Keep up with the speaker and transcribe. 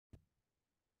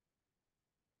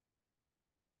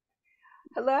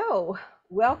Hello,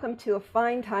 welcome to A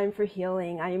Fine Time for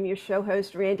Healing. I am your show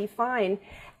host, Randi Fine,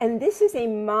 and this is a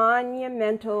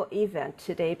monumental event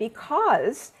today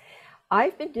because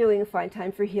I've been doing A Fine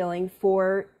Time for Healing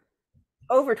for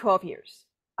over 12 years.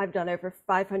 I've done over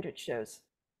 500 shows,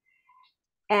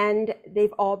 and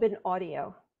they've all been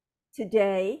audio.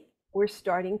 Today, we're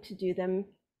starting to do them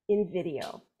in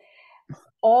video.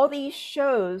 All these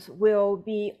shows will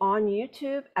be on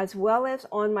YouTube as well as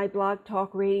on my Blog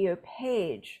Talk Radio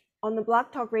page. On the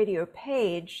Blog Talk Radio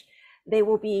page, they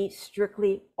will be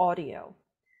strictly audio.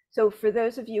 So for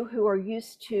those of you who are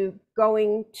used to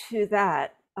going to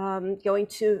that, going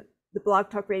to the Blog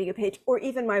Talk Radio page or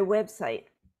even my website,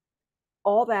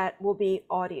 all that will be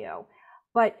audio.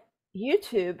 But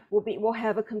YouTube will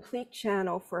have a complete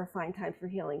channel for A Fine Time for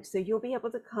Healing. So you'll be able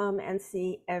to come and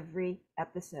see every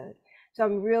episode. So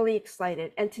I'm really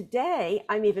excited. And today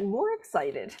I'm even more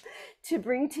excited to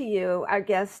bring to you our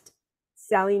guest,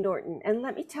 Sally Norton. And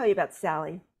let me tell you about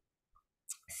Sally.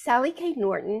 Sally K.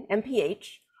 Norton,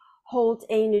 MPH, holds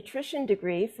a nutrition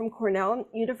degree from Cornell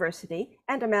University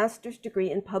and a master's degree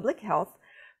in public health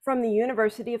from the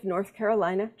University of North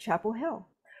Carolina, Chapel Hill.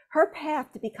 Her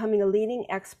path to becoming a leading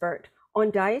expert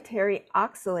on dietary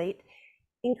oxalate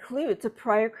includes a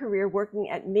prior career working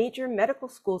at major medical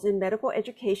schools in medical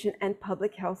education and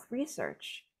public health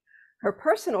research. Her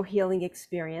personal healing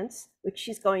experience, which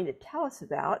she's going to tell us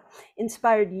about,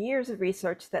 inspired years of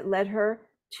research that led her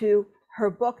to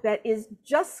her book that is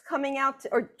just coming out,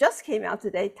 or just came out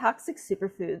today, Toxic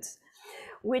Superfoods,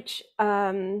 which,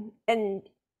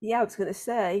 I was going to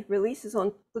say, releases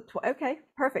on the okay,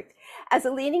 perfect. As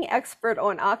a leading expert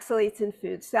on oxalates in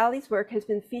food, Sally's work has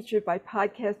been featured by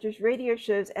podcasters, radio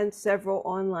shows, and several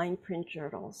online print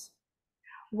journals.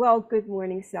 Well, good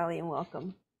morning, Sally, and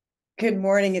welcome. Good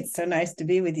morning. It's so nice to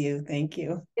be with you. Thank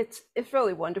you. It's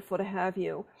really wonderful to have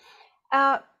you.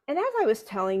 And as I was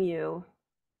telling you,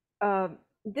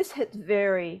 this hits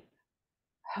very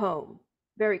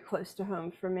close to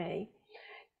home for me,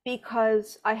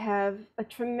 because I have a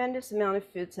tremendous amount of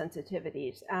food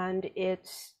sensitivities, and it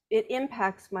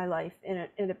impacts my life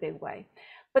in a big way.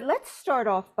 But let's start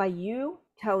off by you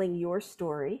telling your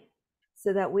story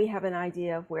so that we have an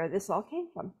idea of where this all came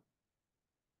from.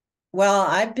 Well,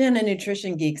 I've been a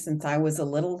nutrition geek since I was a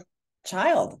little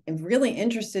child and really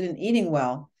interested in eating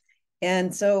well.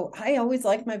 And so I always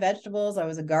liked my vegetables. I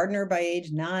was a gardener by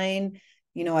age 9.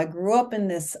 I grew up in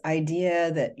this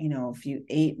idea that, if you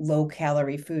ate low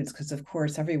calorie foods, because of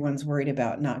course everyone's worried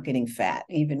about not getting fat.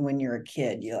 Even when you're a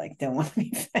kid, you don't want to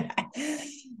be fat.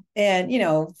 And,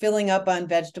 filling up on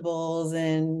vegetables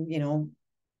and,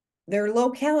 they're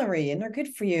low calorie and they're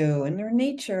good for you and they're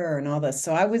nature and all this.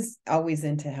 So I was always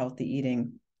into healthy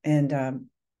eating. And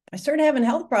I started having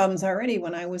health problems already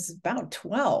when I was about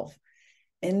 12.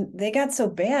 And they got so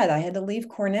bad, I had to leave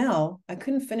Cornell. I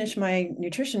couldn't finish my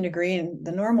nutrition degree in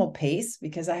the normal pace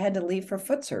because I had to leave for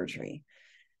foot surgery.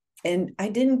 And I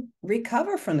didn't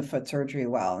recover from the foot surgery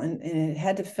well. And it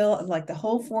had to fill like the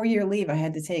whole 4-year leave I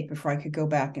had to take before I could go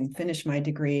back and finish my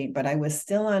degree. But I was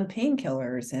still on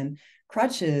painkillers and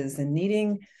crutches and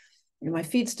needing, my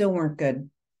feet still weren't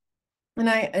good.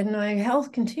 And my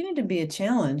health continued to be a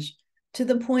challenge, to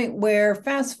the point where,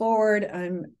 fast forward,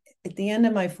 I'm at the end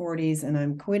of my 40s and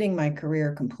I'm quitting my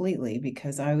career completely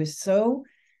because I was so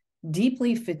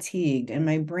deeply fatigued and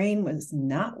my brain was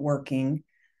not working.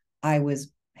 I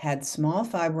had small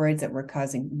fibroids that were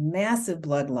causing massive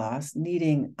blood loss,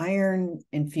 needing iron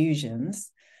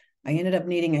infusions. I ended up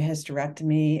needing a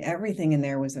hysterectomy. Everything in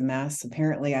there was a mess.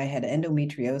 Apparently, I had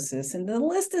endometriosis, and the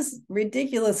list is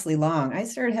ridiculously long. I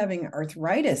started having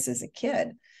arthritis as a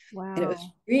kid. Wow. And it was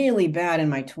really bad in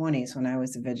my 20s when I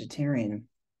was a vegetarian.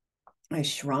 I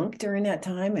shrunk during that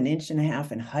time, 1.5 inches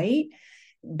in height.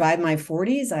 By my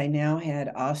 40s, I now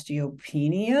had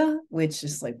osteopenia, which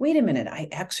is like, wait a minute, I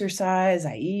exercise,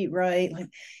 I eat right. Like,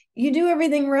 you do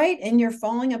everything right and you're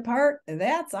falling apart.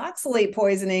 That's oxalate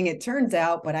poisoning, it turns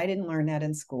out, but I didn't learn that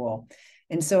in school.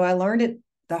 And so I learned it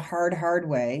the hard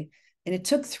way. And it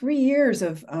took 3 years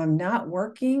of not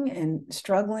working and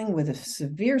struggling with a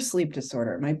severe sleep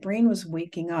disorder. My brain was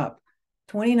waking up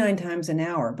 29 times an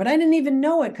hour, but I didn't even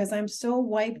know it because I'm so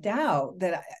wiped out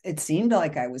that it seemed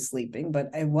like I was sleeping, but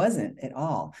I wasn't at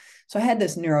all. So I had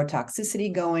this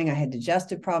neurotoxicity going. I had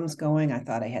digestive problems going. I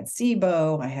thought I had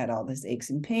SIBO. I had all this aches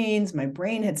and pains. My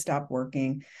brain had stopped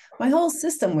working. My whole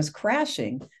system was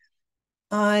crashing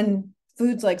on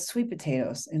foods like sweet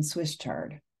potatoes and Swiss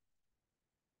chard.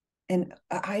 And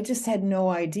I just had no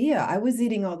idea. I was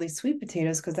eating all these sweet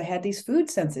potatoes because I had these food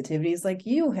sensitivities like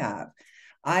you have.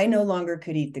 I no longer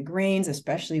could eat the grains,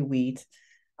 especially wheat.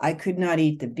 I could not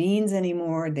eat the beans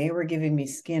anymore. They were giving me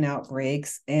skin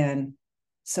outbreaks. And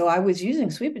so I was using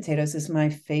sweet potatoes as my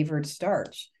favorite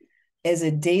starch, as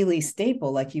a daily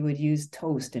staple, like you would use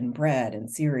toast and bread and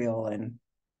cereal and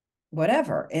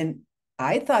whatever. And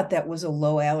I thought that was a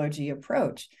low allergy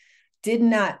approach. Did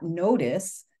not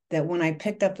notice that when I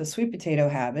picked up the sweet potato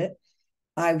habit,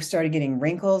 I started getting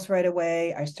wrinkles right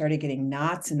away. I started getting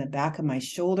knots in the back of my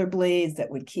shoulder blades that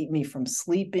would keep me from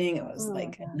sleeping. It was Oh my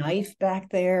like a God. knife back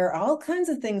there. All kinds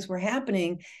of things were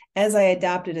happening as I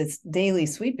adopted a daily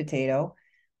sweet potato,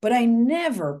 but I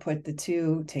never put the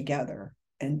two together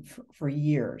and for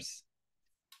years.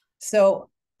 So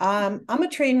I'm a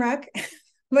train wreck,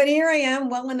 but here I am,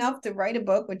 well enough to write a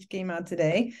book, which came out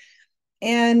today.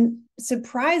 And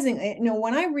surprising,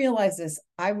 when I realized this,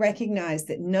 I recognized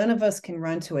that none of us can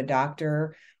run to a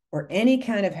doctor or any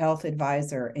kind of health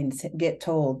advisor and get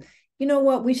told, you know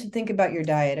what, we should think about your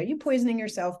diet. Are you poisoning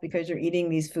yourself because you're eating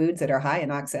these foods that are high in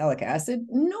oxalic acid?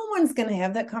 No one's going to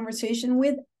have that conversation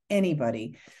with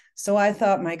anybody. So I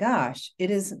thought, my gosh, it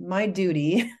is my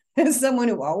duty as someone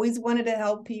who always wanted to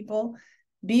help people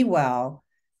be well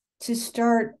to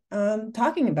start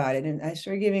talking about it. And I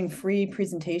started giving free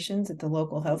presentations at the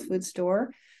local health food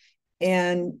store.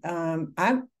 And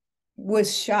I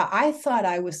was shocked. I thought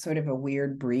I was sort of a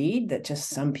weird breed, that just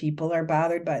some people are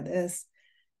bothered by this.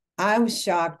 I was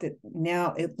shocked that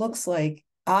now it looks like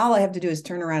all I have to do is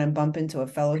turn around and bump into a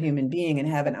fellow human being and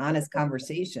have an honest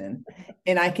conversation.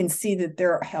 And I can see that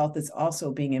their health is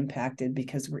also being impacted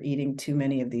because we're eating too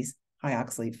many of these high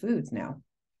oxalate foods now.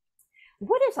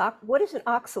 What is an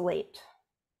oxalate?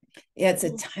 Yeah, it's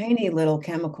a tiny little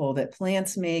chemical that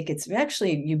plants make. It's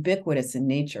actually ubiquitous in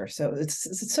nature. So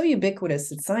it's so ubiquitous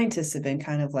that scientists have been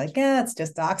kind of like, yeah, it's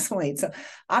just oxalate. So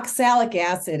oxalic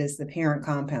acid is the parent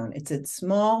compound. It's a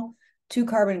small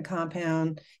 2-carbon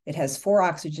compound. It has 4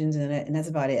 oxygens in it, and that's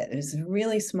about it. It's a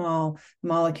really small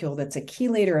molecule that's a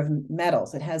chelator of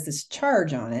metals. It has this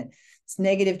charge on it. It's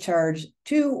negative charge,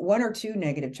 1 or 2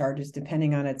 negative charges,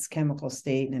 depending on its chemical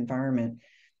state and environment,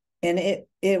 and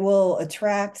it will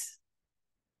attract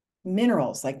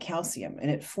minerals like calcium, and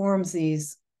it forms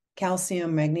these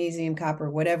calcium, magnesium,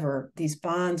 copper, whatever, these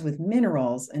bonds with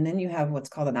minerals. And then you have what's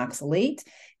called an oxalate.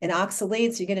 And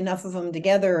oxalates, you get enough of them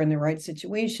together in the right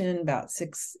situation, about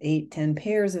 6, 8, 10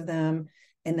 pairs of them,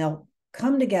 and they'll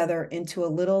come together into a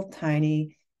little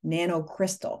tiny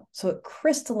nanocrystal. So it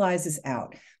crystallizes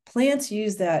out. Plants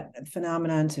use that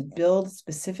phenomenon to build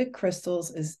specific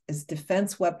crystals as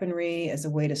defense weaponry, as a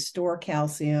way to store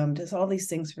calcium, does all these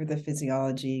things for the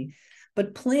physiology.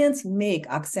 But plants make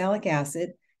oxalic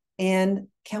acid and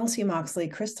calcium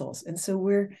oxalate crystals. And so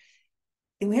we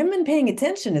haven't been paying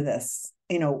attention to this,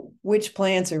 which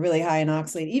plants are really high in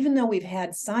oxalate, even though we've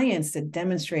had science that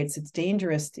demonstrates it's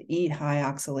dangerous to eat high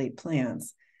oxalate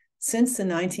plants since the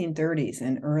 1930s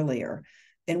and earlier.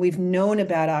 And we've known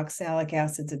about oxalic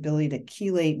acid's ability to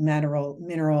chelate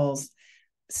minerals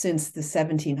since the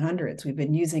 1700s. We've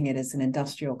been using it as an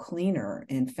industrial cleaner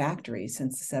in factories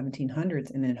since the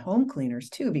 1700s, and in home cleaners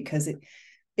too, because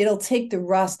it'll take the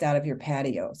rust out of your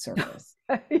patio surface.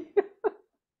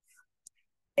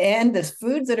 And the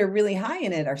foods that are really high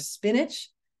in it are spinach,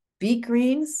 beet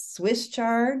greens, Swiss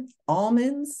chard,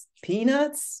 almonds,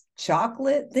 peanuts,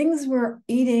 chocolate, things we're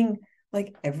eating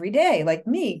like every day. Like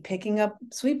me, picking up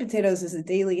sweet potatoes as a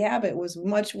daily habit was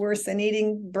much worse than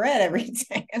eating bread every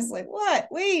day. I was like, what?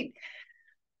 Wait.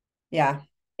 Yeah.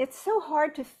 It's so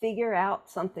hard to figure out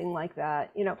something like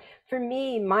that. For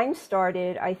me, mine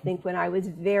started, I think, when I was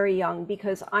very young,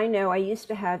 because I know I used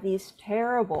to have these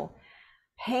terrible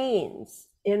pains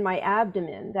in my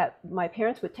abdomen that my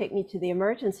parents would take me to the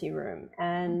emergency room,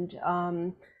 and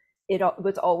it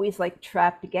was always like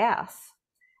trapped gas.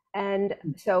 And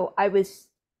so I was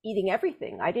eating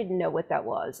everything. I didn't know what that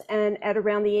was. And at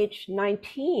around the age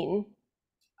 19,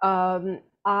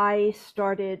 I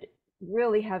started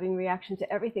really having reaction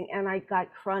to everything, and I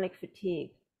got chronic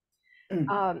fatigue.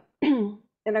 Mm.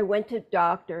 And I went to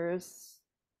doctors.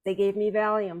 They gave me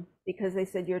Valium because they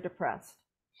said you're depressed.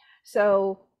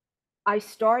 So I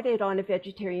started on a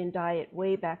vegetarian diet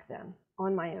way back then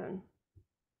on my own.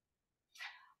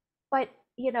 But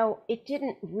it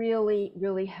didn't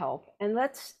really help. And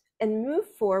move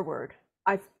forward.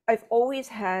 I've always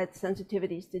had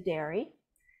sensitivities to dairy.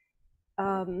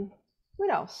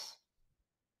 What else?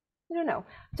 I don't know.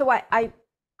 So I a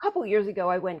couple years ago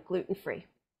I went gluten free,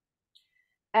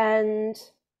 and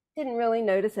didn't really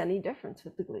notice any difference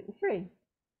with the gluten free.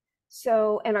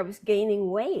 So, and I was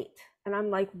gaining weight, and I'm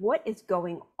like, what is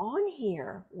going on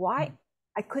here? Why?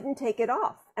 I couldn't take it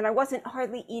off, and I wasn't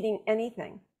hardly eating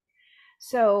anything.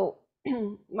 So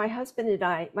my husband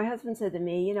said to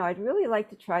me, I'd really like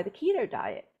to try the keto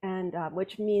diet, and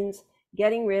which means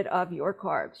getting rid of your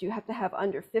carbs. You have to have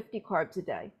under 50 carbs a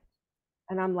day.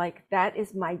 And I'm like, that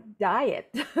is my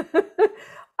diet.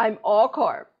 I'm all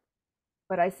carb.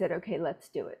 But I said, okay, let's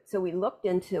do it. So we looked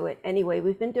into it. Anyway,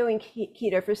 we've been doing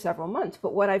keto for several months.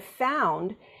 But what I've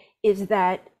found is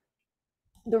that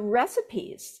the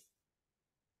recipes,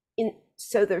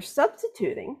 so they're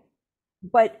substituting,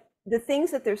 but the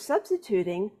things that they're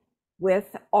substituting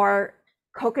with are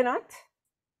coconut,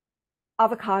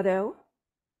 avocado,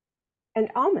 and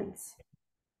almonds.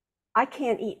 I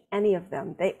can't eat any of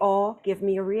them. They all give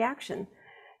me a reaction.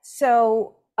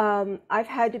 So I've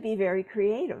had to be very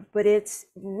creative, but it's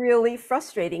really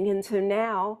frustrating. And so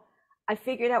now I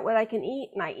figured out what I can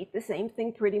eat, and I eat the same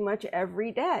thing pretty much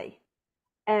every day.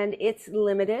 And it's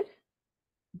limited,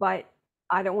 but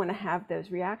I don't want to have those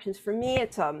reactions. For me,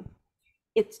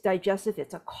 it's digestive,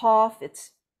 it's a cough,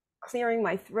 it's clearing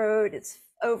my throat, it's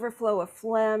overflow of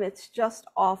phlegm. It's just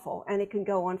awful, and it can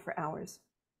go on for hours.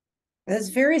 That's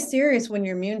very serious when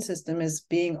your immune system is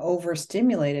being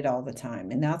overstimulated all the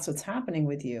time. And that's what's happening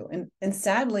with you. And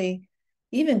sadly,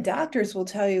 even doctors will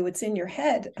tell you it's in your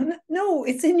head. No,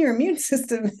 it's in your immune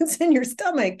system. It's in your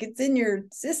stomach. It's in your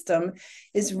system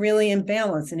is really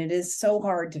imbalanced. And it is so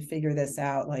hard to figure this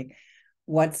out, like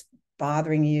what's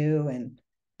bothering you.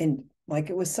 And like,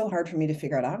 it was so hard for me to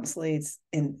figure out oxalates.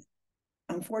 And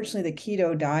unfortunately, the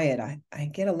keto diet, I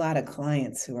get a lot of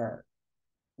clients who are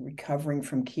recovering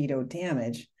from keto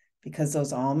damage because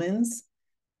those almonds,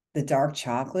 the dark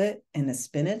chocolate, and the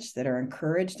spinach that are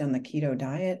encouraged on the keto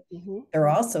diet, they're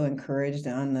also encouraged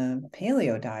on the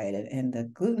paleo diet and the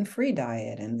gluten-free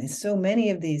diet. And there's so many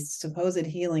of these supposed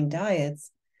healing diets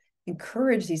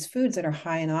encourage these foods that are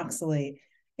high in oxalate.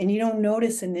 And you don't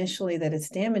notice initially that it's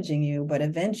damaging you, but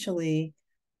eventually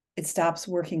it stops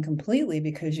working completely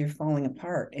because you're falling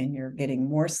apart and you're getting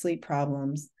more sleep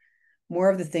problems, more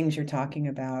of the things you're talking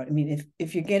about. I mean,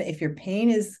 if your pain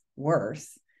is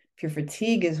worse, if your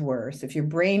fatigue is worse, if your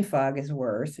brain fog is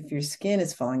worse, if your skin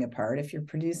is falling apart, if you're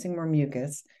producing more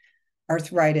mucus,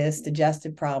 arthritis,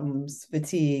 digestive problems,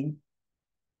 fatigue,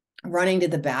 running to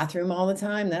the bathroom all the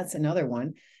time, that's another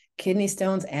one. Kidney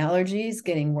stones, allergies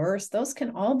getting worse, those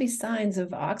can all be signs of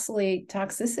oxalate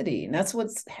toxicity. And that's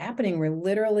what's happening. We're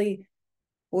literally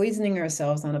poisoning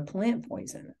ourselves on a plant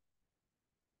poison.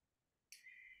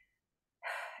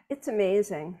 It's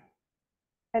amazing.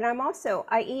 And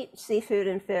I eat seafood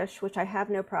and fish, which I have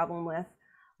no problem with.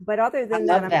 But other than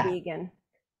that, I'm vegan.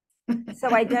 So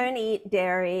I don't eat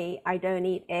dairy. I don't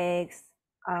eat eggs.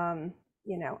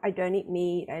 I don't eat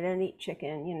meat. I don't eat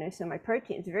chicken. So my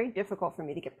protein, it's very difficult for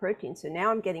me to get protein. So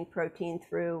now I'm getting protein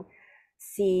through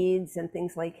seeds and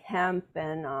things like hemp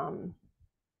and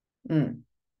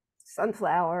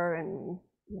sunflower and,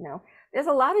 there's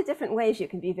a lot of different ways you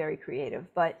can be very creative,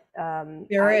 but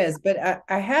there is. But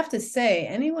I have to say,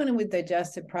 anyone with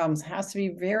digestive problems has to be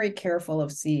very careful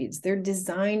of seeds. They're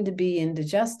designed to be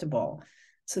indigestible.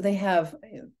 So they have,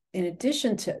 in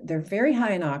addition to, they're very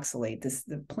high in oxalate.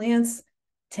 The plants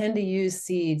tend to use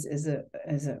seeds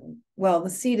the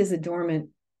seed is a dormant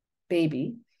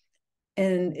baby,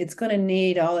 and it's going to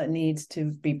need all it needs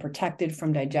to be protected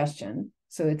from digestion.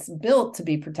 So it's built to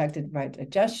be protected by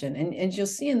digestion. And you'll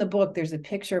see in the book, there's a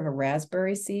picture of a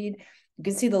raspberry seed. You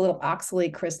can see the little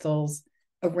oxalate crystals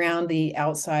around the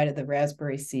outside of the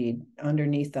raspberry seed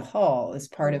underneath the hull as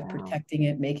part of protecting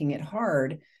it, making it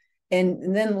hard.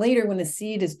 And then later when the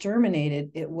seed is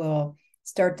germinated, it will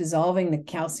start dissolving the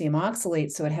calcium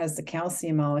oxalate. So it has the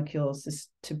calcium molecules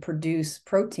to produce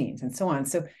proteins and so on.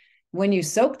 So when you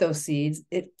soak those seeds,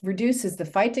 it reduces the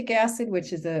phytic acid,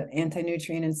 which is the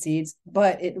anti-nutrient in seeds,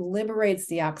 but it liberates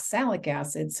the oxalic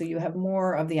acid. So you have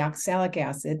more of the oxalic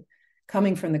acid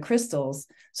coming from the crystals.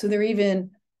 So they're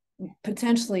even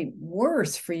potentially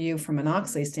worse for you from an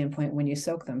oxalate standpoint when you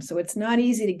soak them. So it's not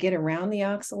easy to get around the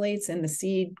oxalates and the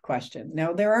seed question.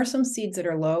 Now, there are some seeds that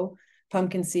are low,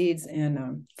 pumpkin seeds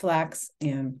and flax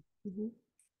and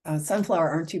sunflower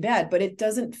aren't too bad, but it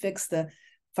doesn't fix the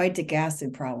phytic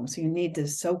acid problem. So you need to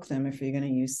soak them if you're going to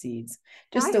use seeds.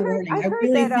 Just a warning. I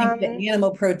really think that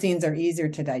animal proteins are easier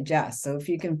to digest. So if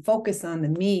you can focus on the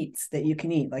meats that you can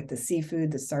eat, like the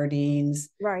seafood, the sardines,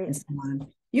 and so on,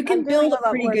 you can build a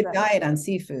pretty good diet on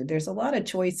seafood. There's a lot of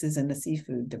choices in the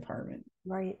seafood department.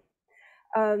 Right.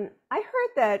 I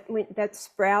heard that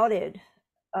sprouted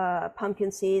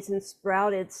pumpkin seeds and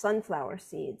sprouted sunflower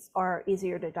seeds are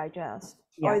easier to digest.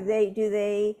 Yeah. Do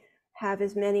they have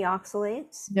as many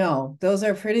oxalates? No, those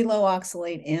are pretty low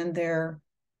oxalate and they're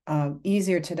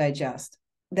easier to digest.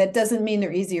 that doesn't mean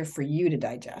they're easier for you to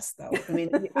digest, though. I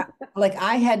mean, like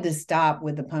I had to stop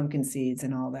with the pumpkin seeds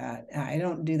and all that. I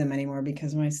don't do them anymore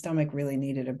because my stomach really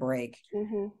needed a break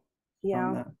Mm-hmm. from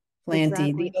Yeah, the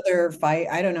planty. The exactly. other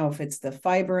I don't know if it's the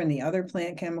fiber and the other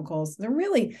plant chemicals. They're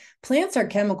really, plants are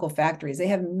chemical factories. They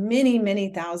have many,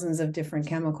 many thousands of different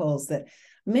chemicals that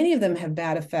many of them have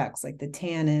bad effects, like the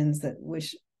tannins,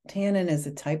 which tannin is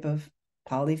a type of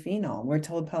polyphenol. We're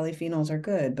told polyphenols are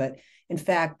good, but in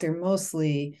fact, they're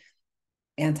mostly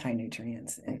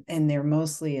anti-nutrients, and they're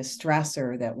mostly a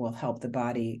stressor that will help the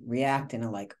body react in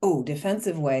a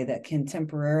defensive way that can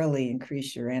temporarily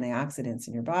increase your antioxidants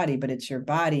in your body, but it's your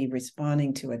body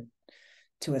responding to a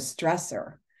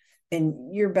stressor.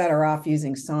 And you're better off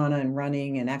using sauna and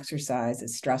running and exercise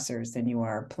as stressors than you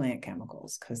are plant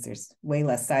chemicals, because there's way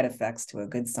less side effects to a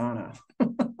good sauna.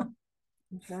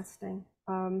 Interesting.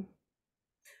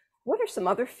 What are some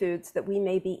other foods that we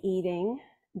may be eating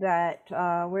that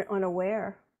we're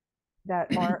unaware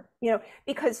that are,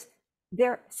 because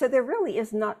there really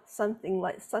is not something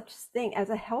like such thing as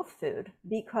a health food,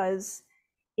 because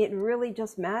it really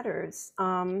just matters.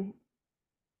 Well,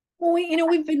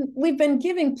 we've been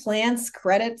giving plants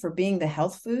credit for being the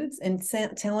health foods and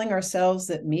telling ourselves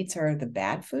that meats are the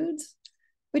bad foods,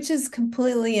 which is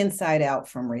completely inside out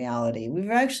from reality.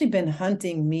 We've actually been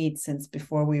hunting meat since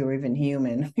before we were even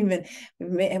human.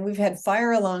 We've had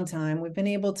fire a long time. We've been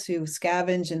able to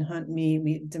scavenge and hunt meat.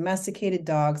 We domesticated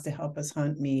dogs to help us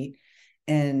hunt meat,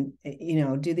 and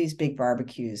do these big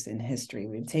barbecues in history.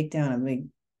 We'd take down a big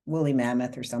woolly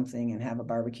mammoth or something and have a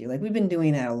barbecue. Like, we've been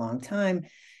doing that a long time.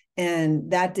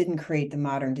 And that didn't create the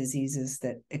modern diseases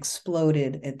that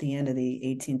exploded at the end of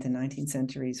the 18th and 19th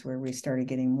centuries, where we started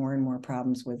getting more and more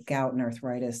problems with gout and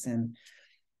arthritis and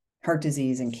heart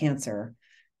disease and cancer,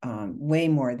 way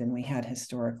more than we had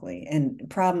historically. And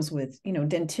problems with,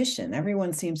 dentition.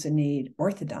 Everyone seems to need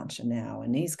orthodontia now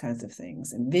and these kinds of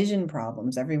things. And vision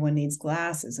problems. Everyone needs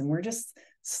glasses. And we're just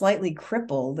slightly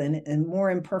crippled and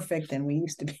more imperfect than we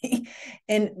used to be.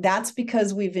 And that's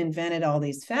because we've invented all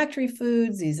these factory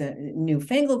foods, these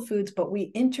newfangled foods, but we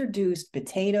introduced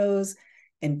potatoes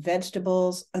and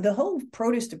vegetables. The whole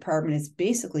produce department is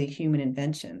basically human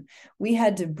invention. We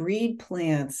had to breed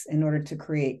plants in order to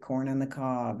create corn on the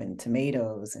cob and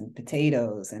tomatoes and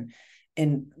potatoes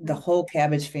and the whole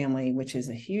cabbage family, which is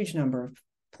a huge number of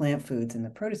plant foods in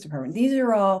the produce department. These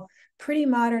are all pretty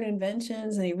modern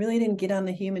inventions, and they really didn't get on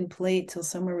the human plate till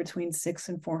somewhere between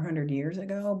 600 and 400 years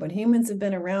ago. But humans have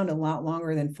been around a lot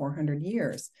longer than 400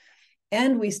 years.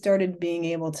 And we started being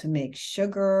able to make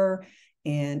sugar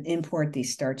and import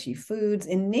these starchy foods.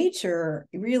 In nature,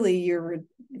 really, you're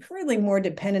really more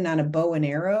dependent on a bow and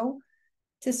arrow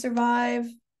to survive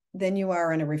than you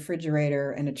are on a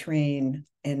refrigerator and a train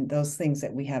and those things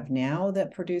that we have now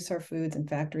that produce our foods in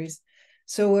factories.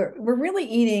 So we're really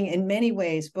eating in many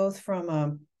ways, both from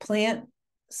a plant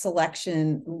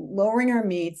selection, lowering our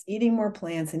meats, eating more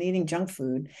plants, and eating junk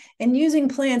food, and using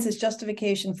plants as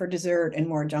justification for dessert and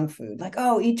more junk food. Like,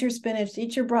 oh, eat your spinach,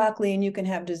 eat your broccoli, and you can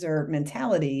have dessert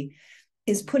mentality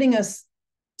is putting us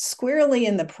squarely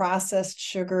in the processed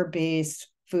sugar-based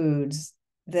foods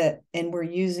and we're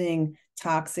using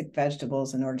toxic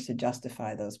vegetables in order to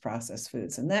justify those processed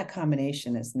foods. And that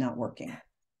combination is not working.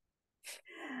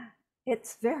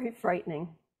 It's very frightening,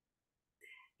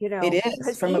 It is,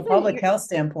 because from a public health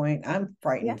standpoint. I'm yeah,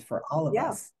 frightened for all of yeah,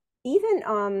 us.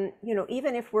 even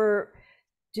even if we're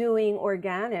doing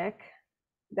organic,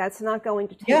 that's not going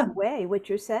to take Yeah, away what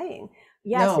you're saying.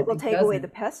 Yes, it no, will it take away the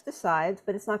doesn't. pesticides,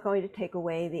 but it's not going to take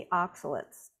away the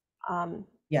oxalates.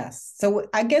 Yes. So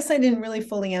I guess I didn't really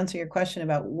fully answer your question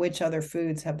about which other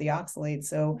foods have the oxalate.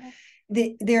 So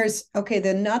the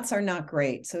nuts are not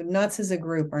great. So nuts as a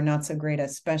group are not so great. I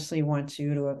especially want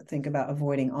you to think about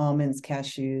avoiding almonds,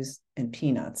 cashews, and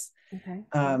peanuts. Okay.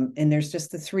 And there's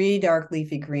just the three dark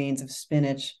leafy greens of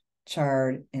spinach,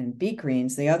 chard, and beet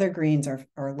greens. The other greens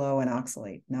are low in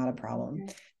oxalate, not a problem.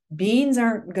 Okay. Beans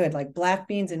aren't good, like black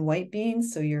beans and white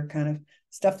beans. So your kind of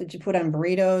stuff that you put on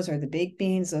burritos or the baked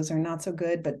beans, those are not so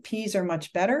good, but peas are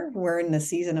much better. We're in the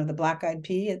season of the black-eyed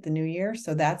pea at the new year.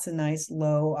 So that's a nice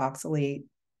low oxalate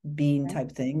bean Okay.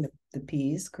 type thing. The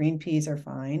peas, green peas are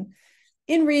fine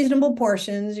in reasonable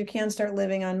portions. You can't start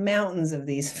living on mountains of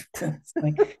these foods.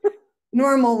 Like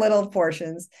normal little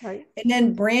portions. Right. And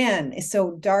then bran.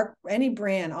 So dark, any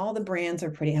bran, all the brands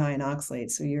are pretty high in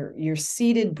oxalate. So your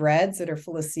seeded breads that are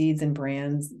full of seeds and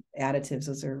brands, additives,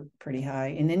 those are pretty high.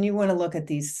 And then you want to look at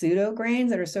these pseudo grains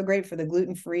that are so great for the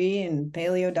gluten-free and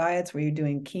paleo diets where you're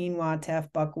doing quinoa,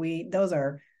 teff, buckwheat. Those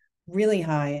are really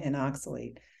high in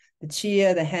oxalate. The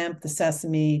chia, the hemp, the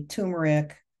sesame,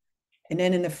 turmeric. And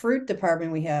then in the fruit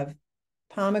department, we have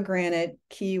pomegranate,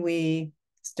 kiwi,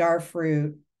 star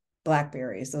fruit,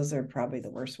 blackberries. Those are probably the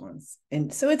worst ones.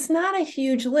 And so it's not a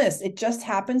huge list. It just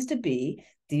happens to be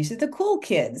these are the cool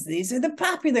kids. These are the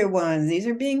popular ones. These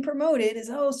are being promoted as,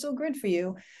 oh, so good for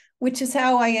you, which is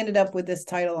how I ended up with this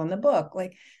title on the book.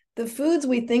 Like the foods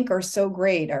we think are so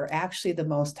great are actually the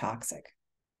most toxic.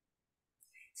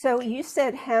 So you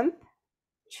said hemp,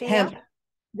 chia, Hemp,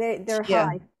 they're chia,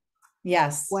 high.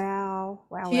 yes. Wow,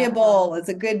 wow, Chia wow. bowl is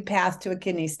a good path to a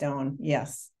kidney stone.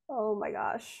 Yes. Oh my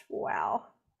gosh, wow.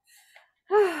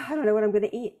 I don't know what I'm going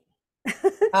to eat.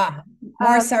 Ah,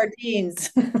 more um, sardines.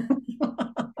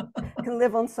 can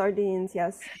live on sardines,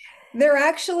 yes. They're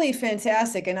actually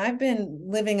fantastic. And I've been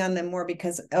living on them more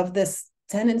because of this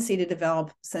tendency to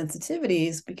develop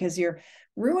sensitivities because you're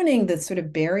ruining the sort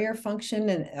of barrier function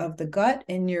of the gut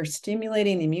and you're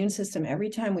stimulating the immune system. Every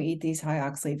time we eat these high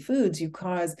oxalate foods, you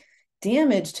cause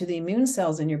damage to the immune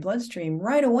cells in your bloodstream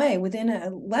right away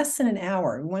within less than an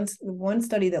hour. One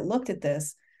study that looked at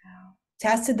this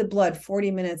tested the blood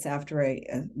 40 minutes after a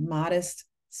modest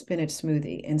spinach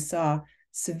smoothie and saw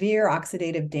severe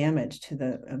oxidative damage to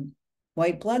the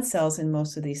white blood cells in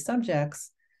most of these subjects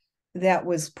that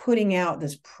was putting out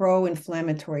this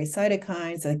pro-inflammatory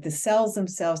cytokines, like the cells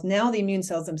themselves. Now the immune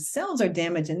cells themselves are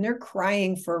damaged and they're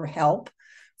crying for help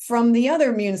from the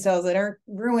other immune cells that aren't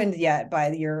ruined yet by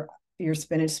your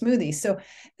spinach smoothie. So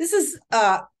this is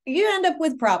you end up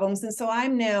with problems. And so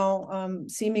I'm now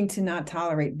seeming to not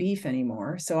tolerate beef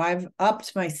anymore. So I've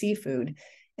upped my seafood.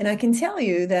 And I can tell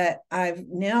you that I've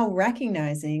now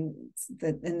recognizing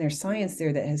that, and there's science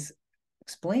there that is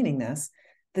explaining this,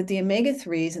 that the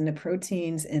omega-3s and the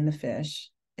proteins in the fish,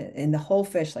 in the whole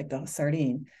fish, like the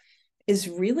sardine, is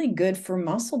really good for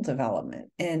muscle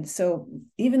development. And so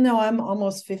even though I'm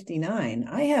almost 59,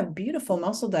 I have beautiful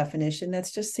muscle definition that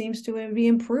just seems to be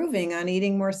improving on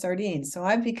eating more sardines. So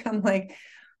I've become like,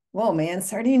 whoa, man,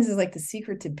 sardines is like the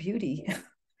secret to beauty.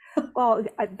 Well,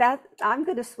 that I'm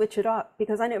going to switch it up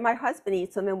because I know my husband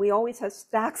eats them and we always have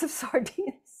stacks of sardines.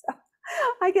 So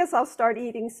I guess I'll start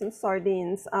eating some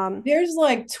sardines. There's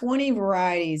like 20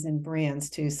 varieties and brands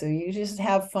too. So you just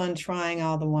have fun trying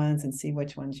all the ones and see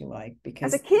which ones you like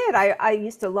As a because, kid, I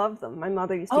used to love them. My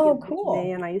mother used to give oh, them to me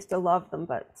cool. and I used to love them.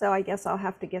 But so I guess I'll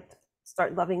have to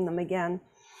start loving them again.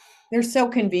 They're so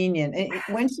convenient. And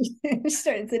once you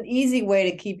start, it's an easy way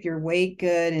to keep your weight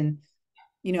good and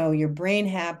your brain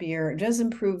happier. It does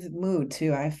improve mood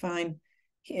too. I find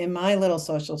in my little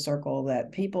social circle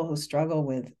that people who struggle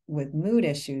with mood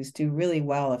issues do really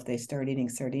well if they start eating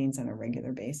sardines on a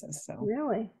regular basis. So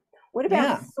Really? What about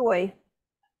yeah. soy?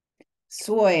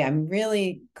 Soy, I'm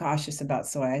really cautious about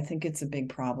soy. I think it's a big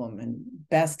problem and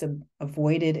best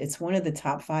avoided. It's one of the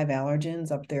top 5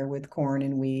 allergens up there with corn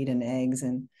and wheat and eggs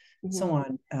and Mhm. so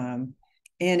on.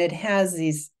 And it has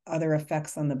these other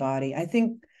effects on the body. I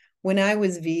think when I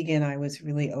was vegan, I was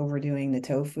really overdoing the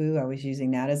tofu. I was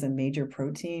using that as a major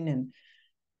protein. And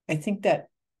I think that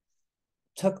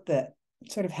sort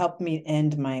of helped me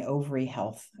end my ovary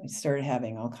health. I started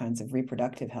having all kinds of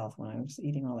reproductive health when I was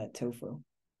eating all that tofu.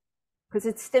 Because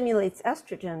it stimulates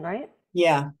estrogen, right?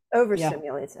 Yeah. Yeah.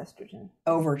 Overstimulates estrogen.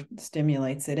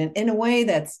 Overstimulates it in a way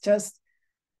that's just,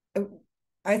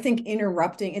 I think,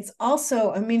 interrupting. It's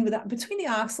also, I mean, between the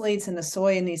oxalates and the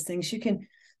soy and these things, you can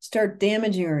start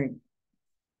damaging your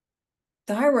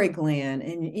thyroid gland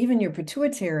and even your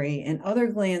pituitary and other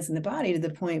glands in the body to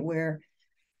the point where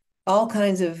all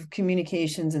kinds of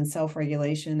communications and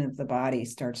self-regulation of the body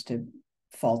starts to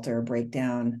falter, break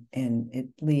down, and it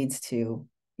leads to,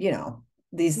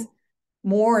 these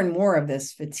more and more of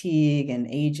this fatigue and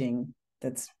aging.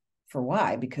 That's for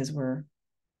why, because we're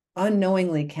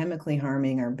unknowingly chemically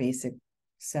harming our basic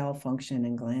cell function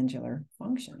and glandular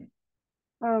function.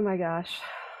 Oh my gosh.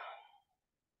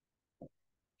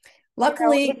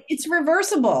 Luckily, it's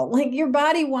reversible. Like your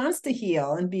body wants to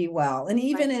heal and be well. And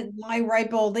even Right. at my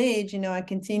ripe old age, I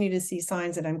continue to see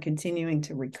signs that I'm continuing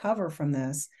to recover from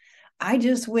this. I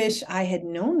just wish I had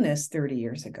known this 30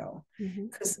 years ago.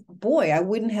 Mhm. Because boy,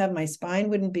 my spine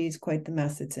wouldn't be quite the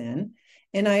mess it's in.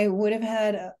 And I would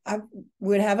have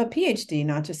a PhD,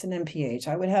 not just an MPH.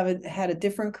 I would have had a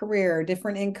different career, a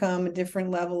different income, a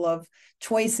different level of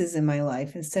choices in my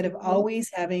life, instead of always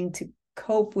having to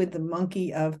cope with the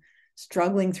monkey of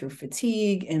struggling through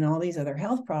fatigue and all these other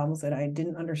health problems that I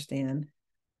didn't understand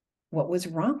what was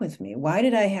wrong with me. Why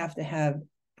did I have to have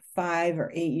 5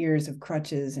 or 8 years of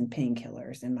crutches and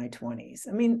painkillers in my 20s?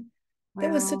 I mean,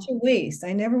 that was such Wow. a waste.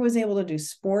 I never was able to do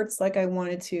sports like I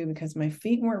wanted to because my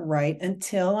feet weren't right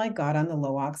until I got on the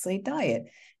low oxalate diet.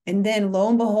 And then lo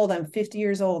and behold, I'm 50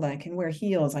 years old. I can wear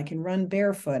heels. I can run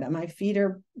barefoot. My feet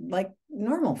are like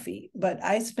normal feet. But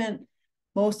I spent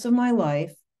most of my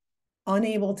life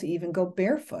unable to even go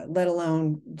barefoot, let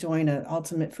alone join an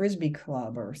ultimate frisbee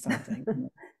club or something.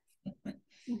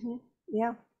 Mm-hmm.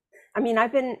 Yeah. I mean,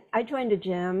 I joined a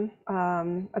gym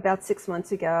about 6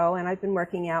 months ago, and I've been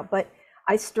working out, but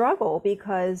I struggle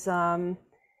because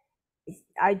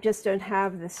I just don't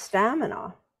have the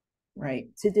stamina Right.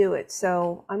 to do it.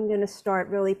 So I'm going to start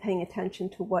really paying attention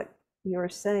to what you're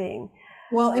saying.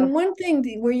 Well, Uh, and one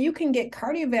thing where you can get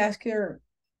cardiovascular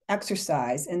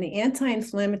exercise and the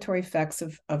anti-inflammatory effects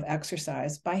of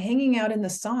exercise by hanging out in the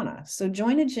sauna. So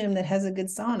join a gym that has a good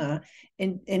sauna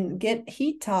and get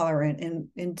heat tolerant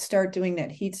and start doing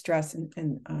that heat stress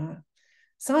and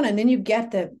sauna. And then you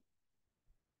get the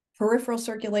peripheral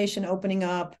circulation opening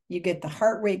up, you get the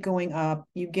heart rate going up,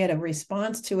 you get a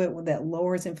response to it that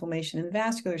lowers inflammation in the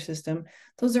vascular system.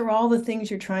 Those are all the things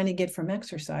you're trying to get from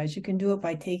exercise. You can do it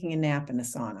by taking a nap in the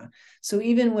sauna. So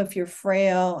even if you're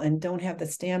frail and don't have the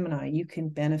stamina, you can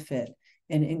benefit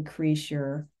and increase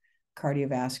your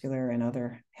cardiovascular and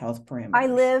other health I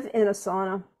parameters. live in a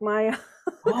sauna. My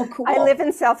Oh, I live cool.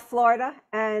 in South Florida,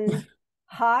 and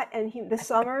hot and the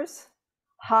summers,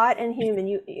 hot and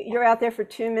humid. You're out there for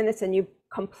 2 minutes and you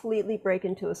completely break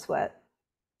into a sweat.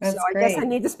 So That's I guess I great.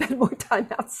 need to spend more time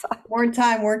outside. More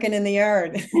time working in the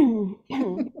yard.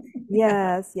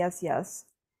 Yes, yes, yes.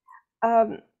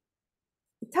 Um,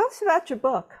 Tell us about your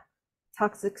book,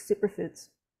 Toxic Superfoods.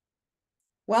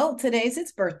 Well, today's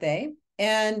its birthday,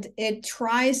 and it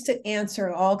tries to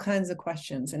answer all kinds of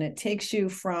questions. And it takes you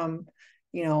from,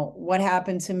 what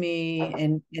happened to me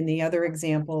and the other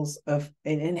examples of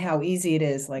and how easy it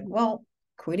is. Like, well,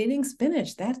 quit eating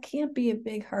spinach. That can't be a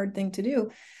big, hard thing to do.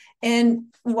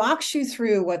 And walks you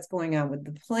through what's going on with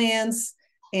the plants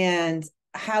and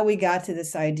how we got to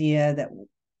this idea that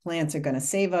plants are going to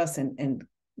save us and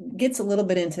gets a little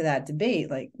bit into that debate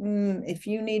like if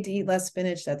you need to eat less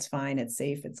spinach, that's fine, it's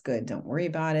safe, it's good, don't worry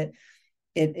about it.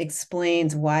 It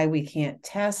explains why we can't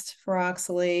test for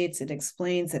oxalates. It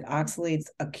explains that oxalates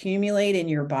accumulate in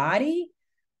your body,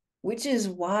 which is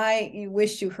why you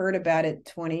wish you heard about it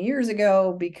 20 years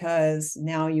ago, because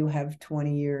now you have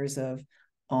 20 years of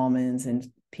almonds and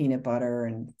peanut butter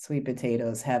and sweet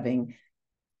potatoes having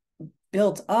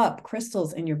built up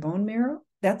crystals in your bone marrow.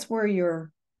 That's where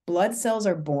your blood cells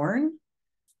are born,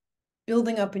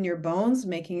 building up in your bones,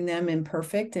 making them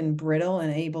imperfect and brittle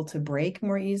and able to break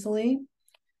more easily,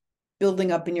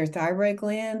 building up in your thyroid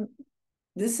gland.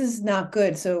 This is not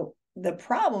good. So the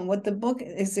problem, what the book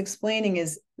is explaining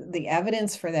is the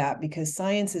evidence for that, because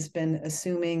science has been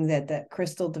assuming that that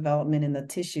crystal development in the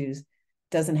tissues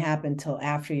doesn't happen until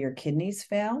after your kidneys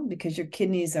fail, because your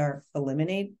kidneys are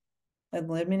eliminating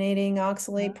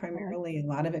oxalate primarily. A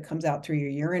lot of it comes out through your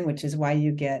urine, which is why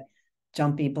you get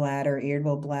jumpy bladder,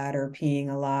 irritable bladder, peeing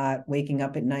a lot, waking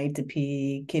up at night to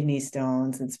pee, kidney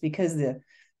stones. It's because the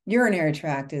urinary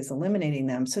tract is eliminating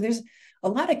them. So there's a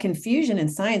lot of confusion in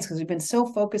science because we've been so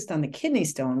focused on the kidney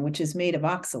stone, which is made of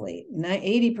oxalate.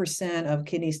 80% of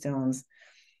kidney stones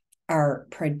are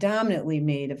predominantly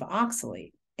made of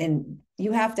oxalate. And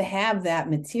you have to have that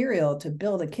material to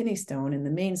build a kidney stone. And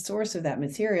the main source of that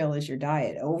material is your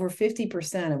diet. Over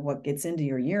 50% of what gets into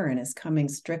your urine is coming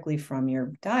strictly from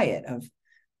your diet of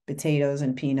potatoes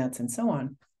and peanuts and so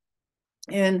on.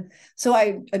 And so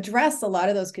I address a lot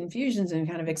of those confusions and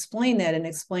kind of explain that and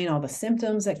explain all the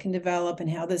symptoms that can develop and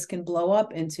how this can blow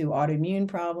up into autoimmune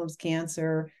problems,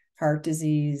 cancer, heart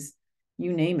disease,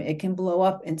 you name it. It can blow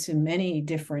up into many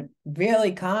different,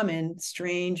 really common,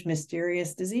 strange,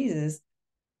 mysterious diseases.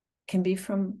 Can be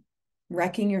from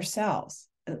wrecking your cells.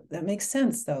 That makes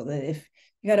sense, though, that if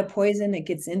you got a poison that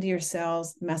gets into your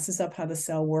cells, messes up how the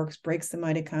cell works, breaks the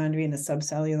mitochondria and the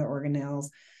subcellular organelles,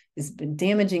 has been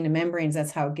damaging the membranes.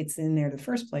 That's how it gets in there in the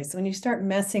first place. So when you start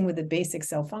messing with the basic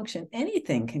cell function,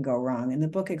 anything can go wrong. And the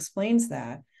book explains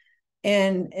that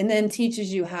and then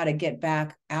teaches you how to get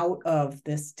back out of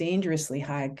this dangerously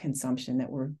high consumption that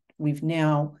we've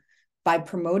now, by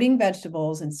promoting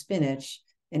vegetables and spinach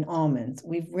and almonds,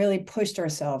 we've really pushed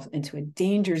ourselves into a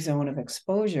danger zone of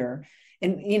exposure.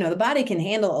 And the body can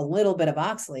handle a little bit of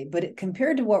oxalate, but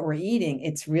compared to what we're eating,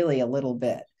 it's really a little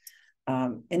bit.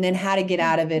 And then how to get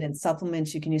out of it and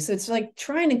supplements you can use. So it's like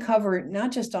trying to cover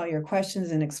not just all your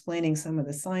questions and explaining some of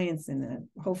the science in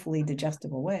a hopefully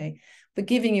digestible way, but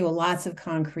giving you lots of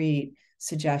concrete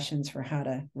suggestions for how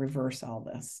to reverse all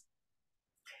this.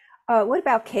 What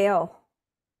about kale?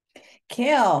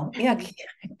 Kale, yeah,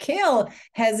 kale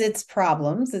has its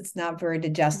problems. It's not very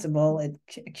digestible.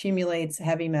 It accumulates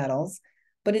heavy metals,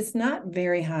 but it's not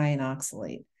very high in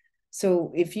oxalate.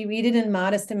 So if you eat it in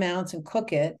modest amounts and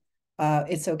cook it,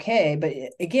 it's okay. But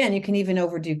again, you can even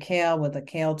overdo kale with the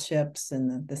kale chips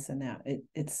and this and that.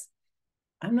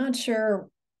 I'm not sure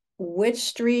which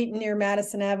street near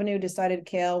Madison Avenue decided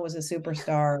kale was a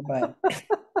superstar, but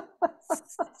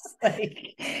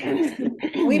like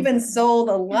we've been sold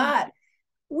a lot.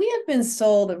 We have been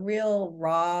sold a real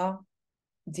raw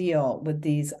deal with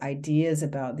these ideas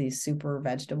about these super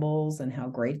vegetables and how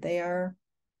great they are.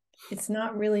 It's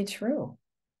not really true.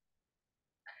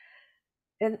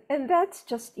 And that's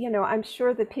just, I'm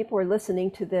sure that people are listening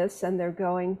to this and they're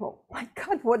going, well, my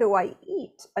God, what do I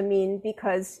eat? I mean,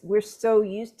 because we're so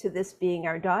used to this being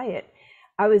our diet.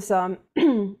 I was,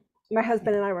 my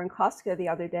husband and I were in Costco the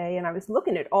other day, and I was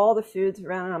looking at all the foods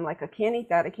around, and I'm like, I can't eat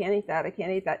that, I can't eat that, I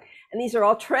can't eat that. And these are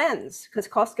all trends, because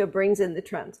Costco brings in the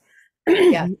trends.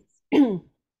 Yeah.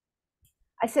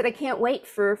 I said, I can't wait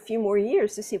for a few more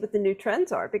years to see what the new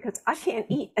trends are, because I can't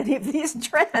eat any of these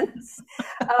trends.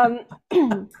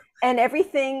 And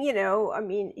everything, I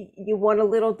mean, you want a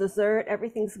little dessert,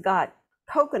 everything's got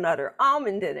coconut or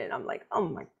almond in it. I'm like, oh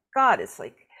my God, it's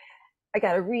like, I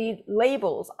got to read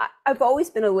labels. I've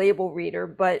always been a label reader,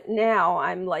 but now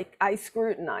I'm like, I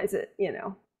scrutinize it.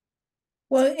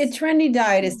 Well, a trendy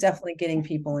diet is definitely getting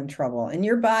people in trouble, and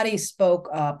your body spoke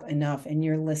up enough and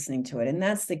you're listening to it. And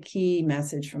that's the key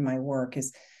message from my work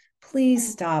is please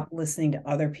stop listening to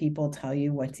other people tell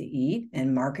you what to eat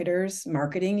and marketers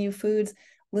marketing you foods.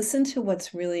 Listen to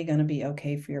what's really going to be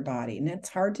okay for your body. And it's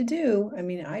hard to do. I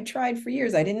mean, I tried for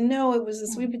years. I didn't know it was the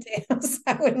sweet potatoes.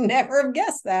 I would never have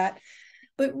guessed that.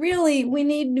 But really, we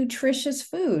need nutritious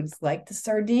foods like the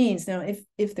sardines. Now,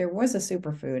 if there was a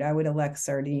superfood, I would elect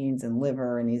sardines and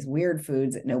liver and these weird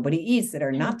foods that nobody eats that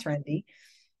are not trendy.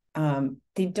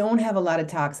 They don't have a lot of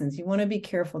toxins. You want to be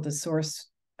careful to source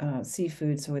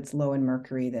seafood so it's low in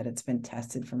mercury, that it's been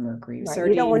tested for mercury. Right.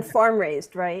 You don't want farm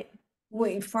raised, right?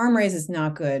 Wait, farm raised is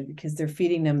not good because they're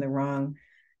feeding them the wrong,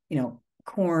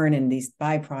 corn and these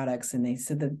byproducts, and they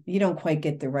said that you don't quite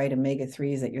get the right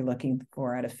omega-3s that you're looking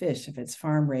for out of fish if it's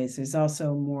farm raised. There's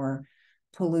also more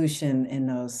pollution in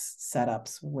those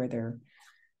setups where they're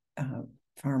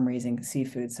farm raising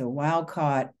seafood. So wild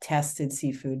caught tested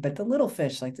seafood, but the little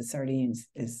fish like the sardines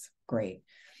is great.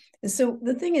 And so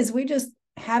the thing is, we just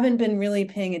haven't been really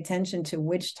paying attention to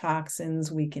which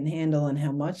toxins we can handle and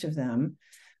how much of them,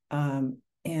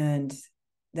 and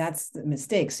that's the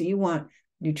mistake. So you want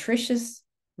nutritious,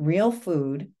 real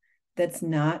food that's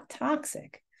not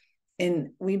toxic.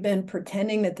 And we've been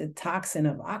pretending that the toxin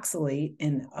of oxalate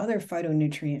and other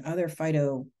phytonutrient, other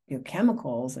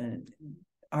phytochemicals and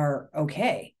are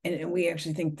okay. And we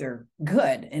actually think they're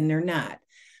good, and they're not.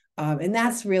 And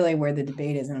that's really where the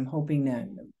debate is. And I'm hoping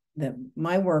that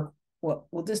my work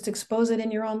will just expose it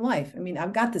in your own life. I mean,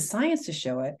 I've got the science to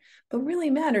show it, but really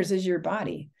matters is your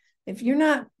body. If you're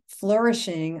not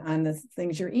flourishing on the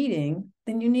things you're eating,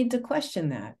 then you need to question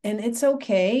that. And it's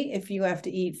okay if you have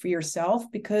to eat for yourself,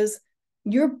 because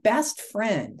your best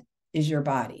friend is your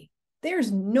body.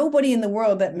 There's nobody in the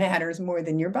world that matters more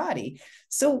than your body.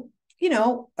 So,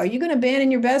 are you going to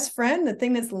abandon your best friend, the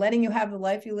thing that's letting you have the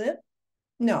life you live?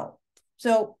 No.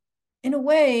 So in a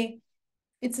way,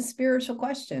 it's a spiritual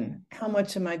question. How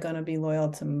much am I going to be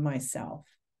loyal to myself?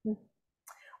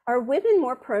 Are women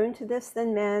more prone to this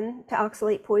than men, to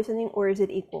oxalate poisoning, or is it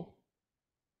equal?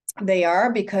 They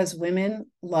are, because women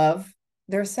love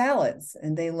their salads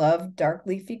and they love dark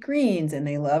leafy greens and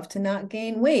they love to not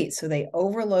gain weight. So they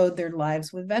overload their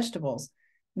lives with vegetables.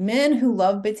 Men who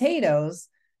love potatoes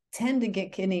tend to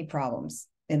get kidney problems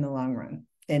in the long run.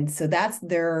 And so that's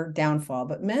their downfall.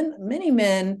 But many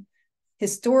men,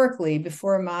 historically,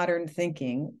 before modern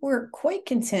thinking, were quite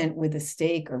content with a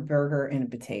steak or burger and a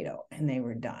potato, and they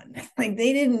were done. Like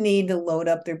they didn't need to load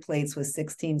up their plates with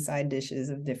 16 side dishes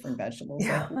of different vegetables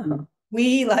like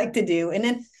we like to do. And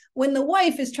then when the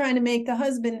wife is trying to make the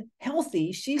husband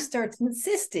healthy, she starts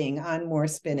insisting on more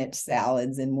spinach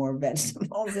salads and more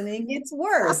vegetables, and it gets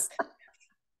worse.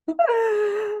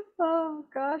 Oh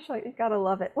gosh, I gotta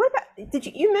love it. What about,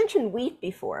 you mentioned wheat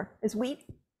before? Is wheat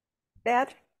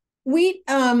bad? Wheat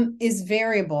is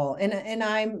variable, and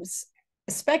I'm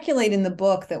speculate in the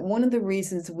book that one of the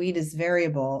reasons wheat is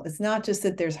variable is not just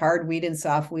that there's hard wheat and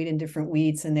soft wheat and different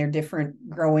wheats and they're different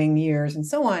growing years and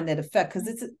so on that affect,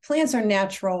 because plants are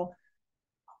natural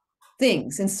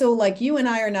things. And so like you and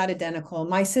I are not identical.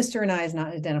 My sister and I is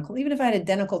not identical. Even if I had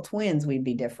identical twins, we'd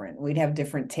be different. We'd have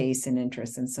different tastes and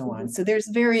interests and so on. So there's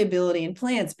variability in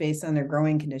plants based on their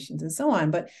growing conditions and so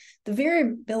on. But the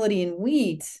variability in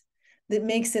wheat that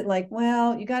makes it like,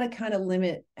 well, you got to kind of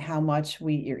limit how much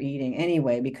wheat you're eating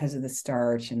anyway because of the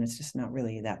starch, and it's just not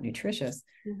really that nutritious.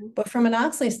 But from an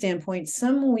oxalate standpoint,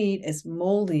 some wheat is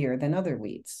moldier than other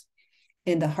wheats.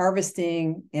 in the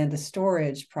harvesting and the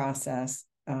storage process,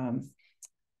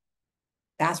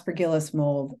 Aspergillus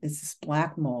mold is this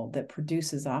black mold that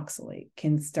produces oxalate,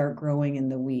 can start growing in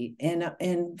the wheat and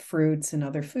in fruits and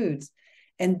other foods.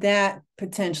 And that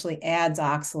potentially adds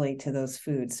oxalate to those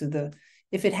foods. So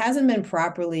if it hasn't been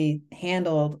properly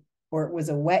handled, or it was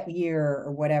a wet year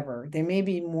or whatever, there may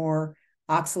be more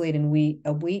oxalate in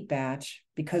a wheat batch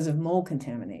because of mold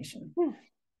contamination.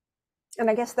 And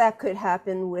I guess that could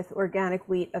happen with organic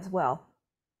wheat as well.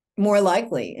 More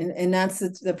likely. And that's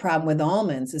the problem with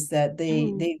almonds, is that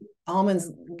almonds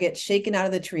get shaken out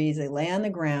of the trees, they lay on the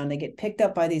ground, they get picked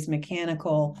up by these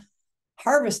mechanical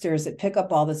harvesters that pick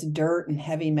up all this dirt and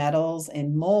heavy metals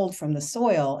and mold from the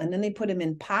soil, and then they put them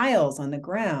in piles on the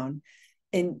ground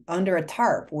under a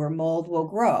tarp where mold will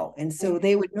grow. And so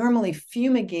they would normally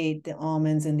fumigate the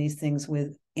almonds and these things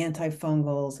with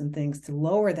antifungals and things to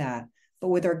lower that. But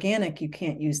with organic, you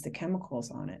can't use the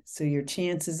chemicals on it. So your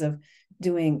chances of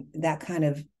doing that kind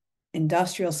of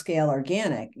industrial scale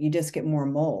organic, you just get more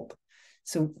mold.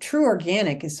 So true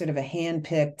organic is sort of a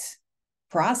hand-picked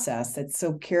process that's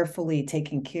so carefully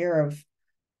taking care of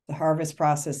the harvest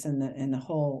process and the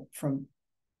whole from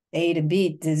A to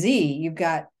B to Z. You've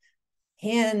got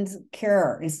hand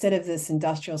care instead of this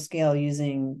industrial scale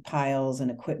using piles and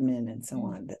equipment and so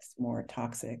on. That's more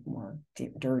toxic, more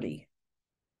dirty.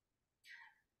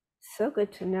 So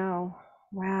good to know.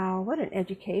 Wow, what an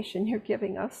education you're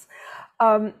giving us.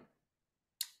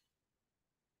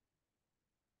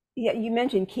 Yeah, you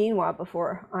mentioned quinoa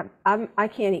before. I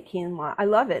can't eat quinoa. I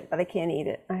love it, but I can't eat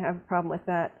it. I have a problem with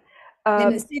that.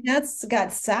 And see, that's got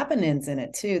saponins in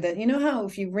it too. That, you know how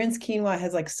if you rinse quinoa, it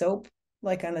has like soap,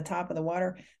 like on the top of the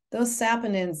water. Those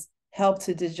saponins help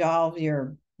to dissolve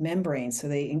your membrane, so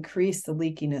they increase the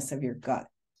leakiness of your gut.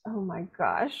 Oh my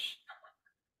gosh.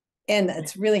 And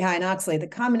it's really high in oxalate. The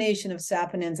combination of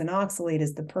saponins and oxalate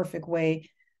is the perfect way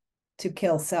to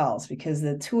kill cells, because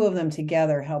the two of them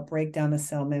together help break down the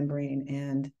cell membrane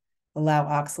and allow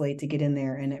oxalate to get in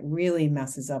there, and it really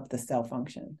messes up the cell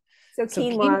function. So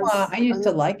quinoa, I used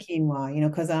to like quinoa,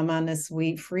 because I'm on this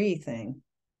wheat-free thing.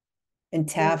 And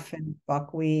teff and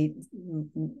buckwheat,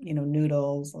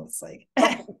 noodles. It's like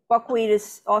buckwheat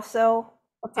is also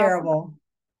terrible.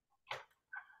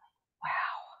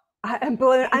 Wow, I'm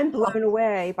blown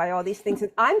away by all these things,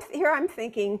 and I'm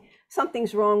thinking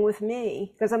something's wrong with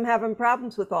me because I'm having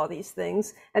problems with all these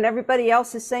things, and everybody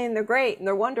else is saying they're great and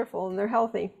they're wonderful and they're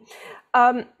healthy.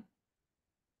 You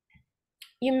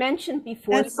mentioned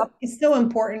before it's so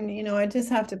important. I just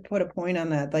have to put a point on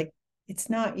that. Like, it's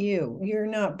not you. You're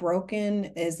not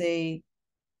broken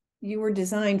you were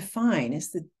designed fine.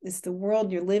 It's the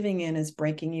world you're living in is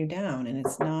breaking you down, and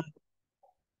it's not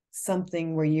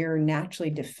something where you're naturally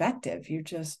defective. You're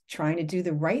just trying to do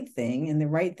the right thing, and the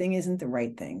right thing isn't the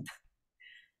right thing.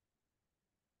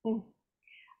 You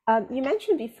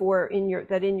mentioned before in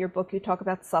your book you talk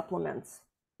about supplements.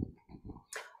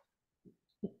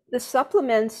 The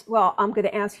supplements, well, I'm going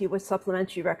to ask you what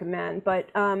supplements you recommend, but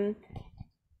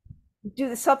do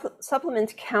the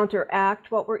supplements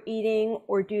counteract what we're eating,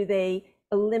 or do they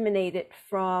eliminate it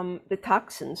from the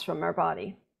toxins from our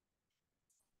body?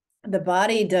 The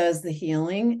body does the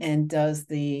healing and does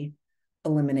the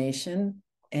elimination,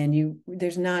 and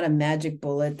there's not a magic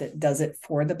bullet that does it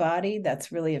for the body.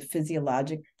 That's really a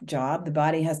physiologic job. The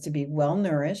body has to be well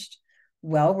nourished,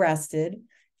 well rested,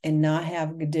 and not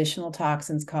have additional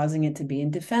toxins causing it to be in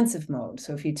defensive mode.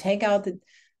 So if you take out the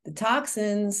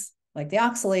toxins, like the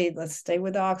oxalate, let's stay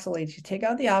with the oxalate. You take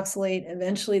out the oxalate,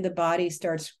 eventually the body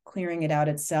starts clearing it out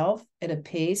itself at a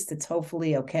pace that's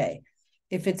hopefully okay.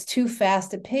 If it's too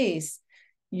fast a pace,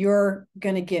 you're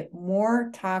going to get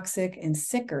more toxic and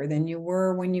sicker than you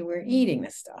were when you were eating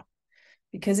this stuff,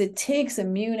 because it takes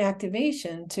immune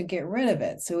activation to get rid of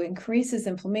it. So it increases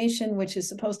inflammation, which is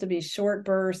supposed to be short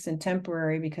bursts and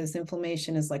temporary, because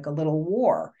inflammation is like a little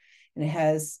war, and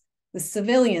the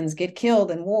civilians get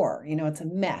killed in war. It's a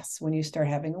mess when you start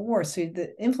having a war. So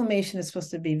the inflammation is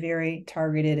supposed to be very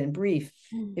targeted and brief.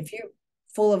 If you're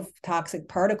full of toxic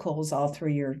particles all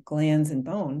through your glands and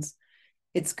bones,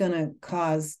 it's going to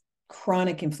cause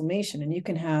chronic inflammation, and you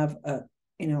can have a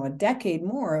decade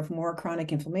more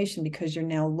chronic inflammation because you're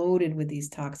now loaded with these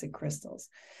toxic crystals.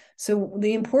 So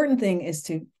the important thing is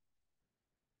to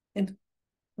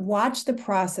watch the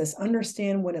process,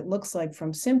 understand what it looks like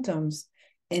from symptoms,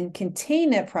 and contain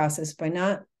that process by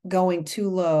not going too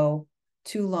low,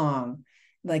 too long.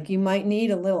 Like, you might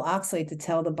need a little oxalate to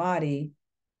tell the body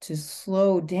to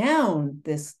slow down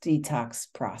this detox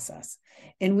process.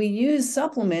 And we use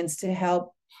supplements to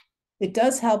help. It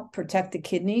does help protect the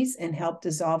kidneys and help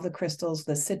dissolve the crystals.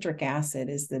 The citric acid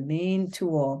is the main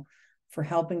tool for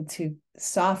helping to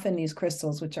soften these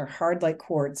crystals, which are hard like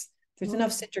quartz. There's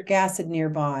enough citric acid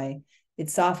nearby. It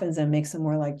softens them, makes them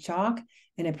more like chalk,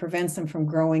 and it prevents them from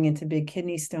growing into big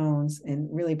kidney stones and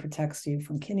really protects you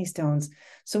from kidney stones.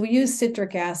 So we use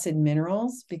citric acid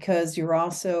minerals because you're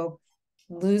also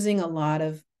losing a lot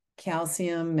of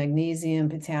calcium, magnesium,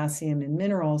 potassium, and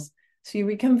minerals. So you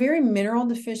become very mineral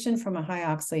deficient from a high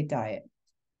oxalate diet.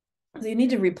 So you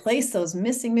need to replace those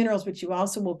missing minerals, but you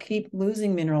also will keep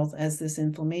losing minerals as this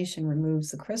inflammation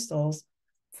removes the crystals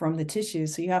from the tissue.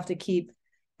 So you have to keep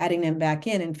adding them back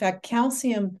in. In fact,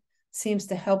 calcium seems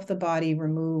to help the body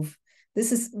remove.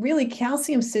 This is really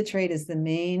calcium citrate is the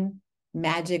main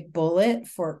magic bullet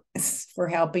for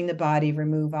helping the body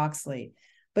remove oxalate.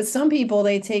 But some people,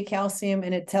 they take calcium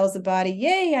and it tells the body,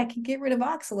 yay, I can get rid of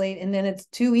oxalate. And then it's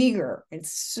too eager.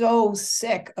 It's so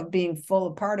sick of being full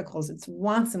of particles. It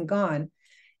wants them gone.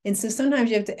 And so sometimes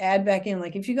you have to add back in,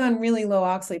 like if you've gone really low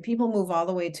oxalate, people move all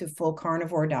the way to full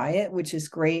carnivore diet, which is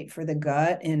great for the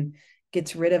gut and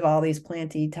gets rid of all these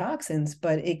planty toxins,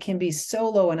 but it can be so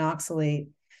low in oxalate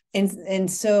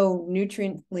and so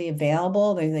nutriently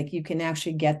available. They're like you can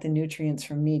actually get the nutrients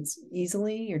from meats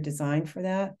easily. You're designed for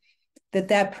that.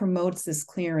 That promotes this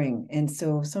clearing. And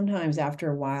so sometimes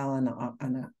after a while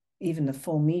on even the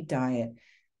full meat diet,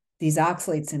 these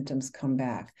oxalate symptoms come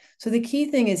back. So the key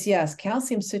thing is, yes,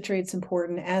 calcium citrate's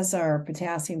important, as are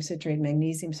potassium citrate,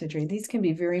 magnesium citrate. These can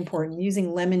be very important.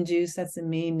 Using lemon juice, that's the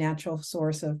main natural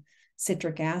source of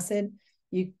citric acid.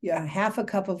 Half a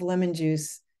cup of lemon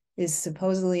juice is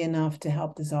supposedly enough to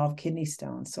help dissolve kidney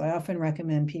stones. So I often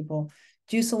recommend people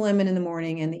juice a lemon in the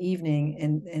morning and the evening,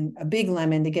 and a big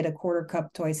lemon to get a quarter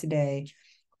cup twice a day,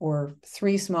 or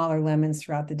 3 smaller lemons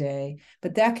throughout the day.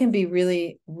 But that can be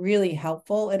really, really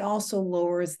helpful. It also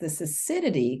lowers this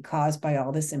acidity caused by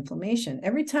all this inflammation.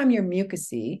 Every time you're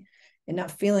mucousy and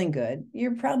not feeling good,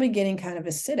 you're probably getting kind of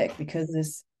acidic because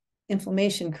this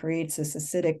inflammation creates this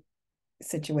acidic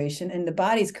situation, and the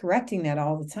body's correcting that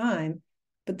all the time.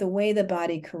 But the way the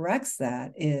body corrects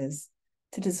that is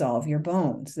to dissolve your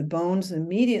bones. The bones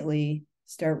immediately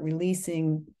start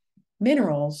releasing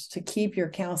minerals to keep your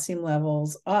calcium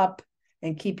levels up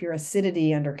and keep your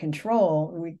acidity under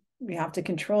control. We have to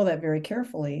control that very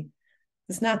carefully.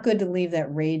 It's not good to leave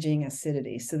that raging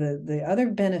acidity. So the other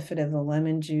benefit of the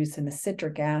lemon juice and the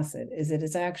citric acid is that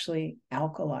it's actually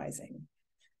alkalizing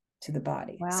to the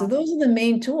body. Wow. So those are the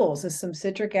main tools, is some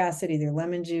citric acid, either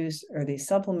lemon juice or these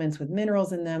supplements with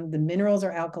minerals in them. The minerals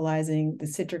are alkalizing. The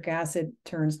citric acid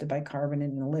turns to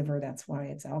bicarbonate in the liver. That's why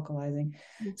it's alkalizing.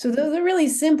 So those are really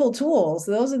simple tools.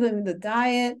 Those are the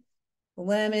diet,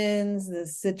 lemons, the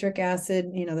citric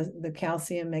acid, the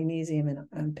calcium, magnesium,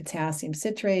 and potassium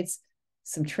citrates,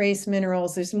 some trace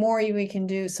minerals. There's more we can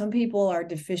do. Some people are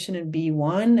deficient in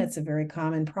B1. That's a very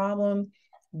common problem.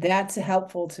 That's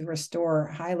helpful to restore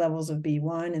high levels of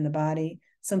B1 in the body.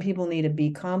 Some people need a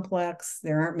B complex.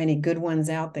 There aren't many good ones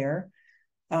out there,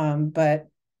 but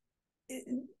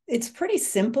it's pretty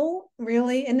simple,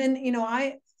 really. And then,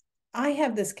 I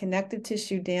have this connective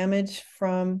tissue damage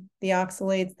from the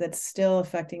oxalates that's still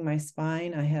affecting my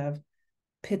spine. I have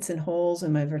pits and holes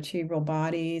in my vertebral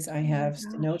bodies. I have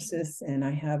stenosis, and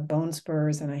I have bone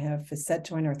spurs, and I have facet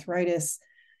joint arthritis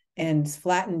and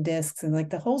flattened discs, and like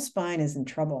the whole spine is in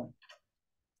trouble.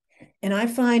 And I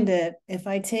find that if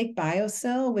I take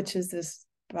BioCell, which is this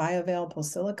bioavailable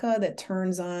silica that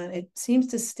turns on, it seems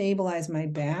to stabilize my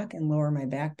back and lower my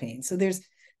back pain. So there's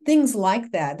things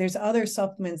like that. There's other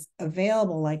supplements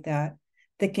available like that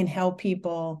that can help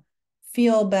people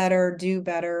feel better, do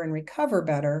better, and recover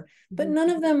better. But none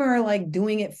of them are like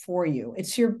doing it for you.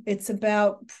 It's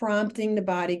about prompting the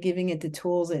body, giving it the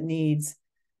tools it needs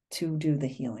to do the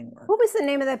healing work. What was the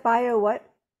name of that what?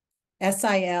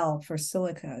 SIL for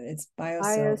silica. It's BioCell.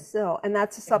 BioCell, and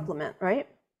that's a supplement, right?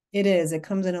 It is. It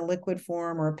comes in a liquid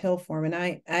form or a pill form.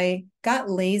 And I got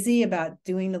lazy about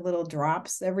doing the little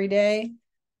drops every day.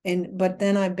 But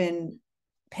then I've been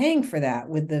paying for that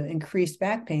with the increased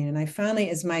back pain. And I finally,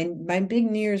 as my big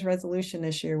New Year's resolution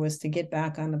this year was to get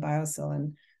back on the BioCell.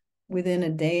 And within a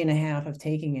day and a half of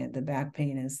taking it, the back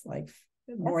pain is like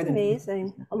more than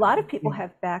amazing. A lot of people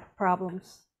have back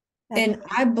problems. And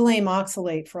I blame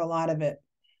oxalate for a lot of it,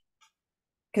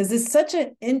 because it's such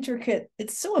an intricate,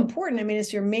 it's so important. I mean,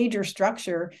 it's your major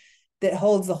structure that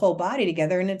holds the whole body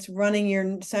together, and it's running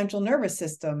your central nervous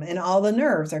system, and all the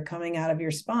nerves are coming out of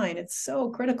your spine. It's so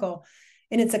critical.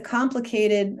 And it's a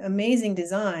complicated, amazing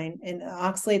design. And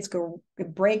oxalates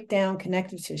break down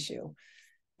connective tissue,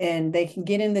 and they can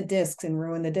get in the discs and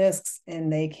ruin the discs,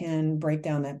 and they can break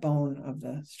down that bone of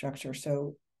the structure.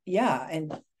 So yeah,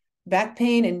 and back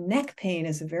pain and neck pain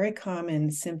is a very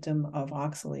common symptom of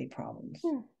oxalate problems.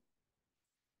 Hmm.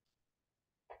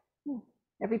 Hmm.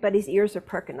 Everybody's ears are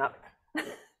perking up.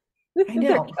 I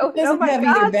know. Who Oh doesn't my have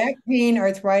either gosh. back pain,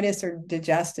 arthritis, or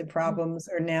digestive problems,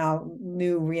 or now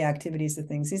new reactivities to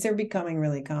things? These are becoming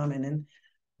really common. And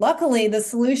luckily, the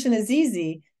solution is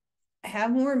easy.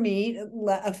 Have more meat,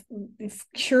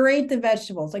 curate the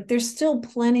vegetables. Like there's still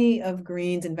plenty of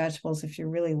greens and vegetables if you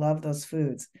really love those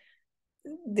foods.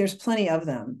 There's plenty of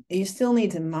them. You still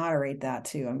need to moderate that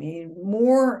too. I mean,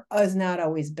 more is not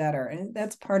always better. And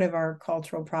that's part of our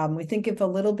cultural problem. We think if a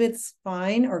little bit's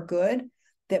fine or good,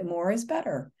 that more is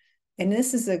better. And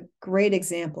this is a great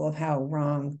example of how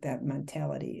wrong that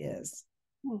mentality is.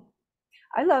 Hmm.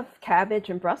 I love cabbage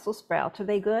and Brussels sprouts. Are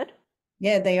they good?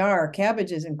 Yeah, they are.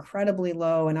 Cabbage is incredibly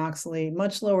low in oxalate,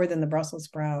 much lower than the Brussels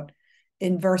sprout,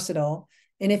 and versatile.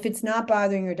 And if it's not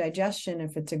bothering your digestion,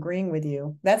 if it's agreeing with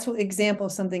you, that's an example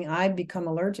of something I've become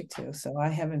allergic to. So I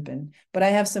haven't been, but I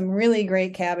have some really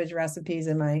great cabbage recipes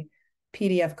in my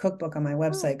PDF cookbook on my Oh,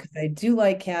 website because I do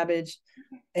like cabbage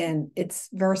and it's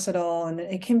versatile and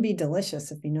it can be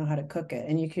delicious if you know how to cook it.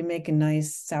 And you can make a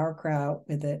nice sauerkraut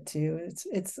with it too.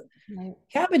 It's right.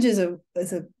 cabbage is a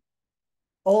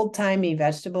old timey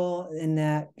vegetable in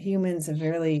that humans have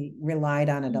really relied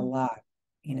on it a lot,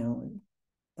 you know,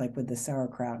 like with the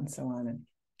sauerkraut and so on, and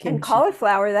And kimchi.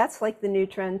 cauliflower, that's like the new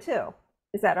trend too.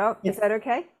 Is It's that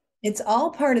okay? it's all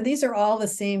part of, these are all the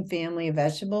same family of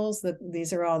vegetables.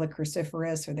 These are all the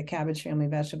cruciferous or the cabbage family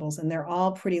vegetables, and they're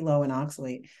all pretty low in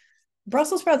oxalate.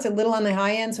 Brussels sprouts are a little on the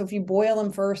high end, so if you boil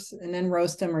them first and then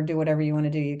roast them or do whatever you want to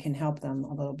do, you can help them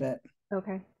a little bit.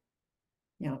 Okay.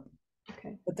 Yeah,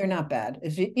 Okay. but they're not bad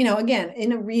if you know, again,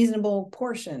 in a reasonable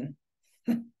portion.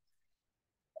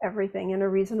 Everything in a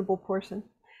reasonable portion.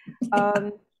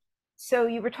 Um, so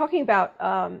you were talking about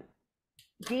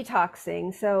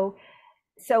detoxing. So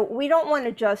we don't want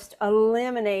to just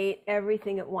eliminate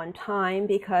everything at one time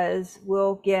because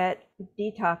we'll get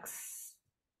detox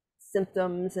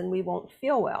symptoms and we won't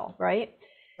feel well, right?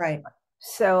 Right.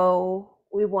 So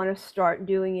we want to start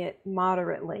doing it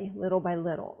moderately, little by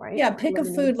little, right? Yeah, pick a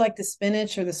Eliminate. food like the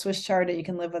spinach or the Swiss chard that you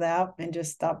can live without and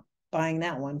just stop buying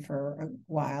that one for a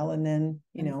while. And then,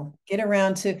 you know, get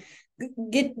around to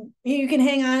get, you can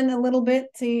hang on a little bit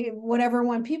to whatever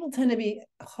one. People tend to be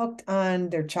hooked on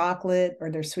their chocolate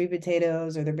or their sweet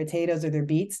potatoes or their potatoes or their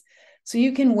beets. So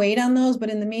you can wait on those, but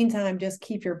in the meantime, just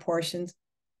keep your portions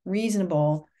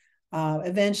reasonable.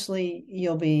 Eventually,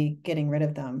 you'll be getting rid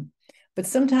of them, but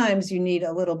sometimes you need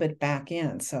a little bit back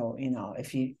in. So, you know,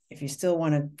 if you still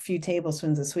want a few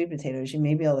tablespoons of sweet potatoes, you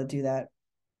may be able to do that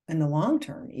in the long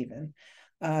term even.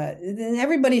 Then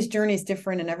everybody's journey is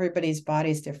different and everybody's body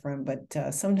is different,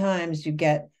 but sometimes you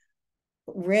get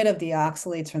rid of the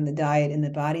oxalates from the diet and the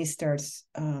body starts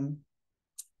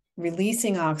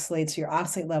releasing oxalates. Your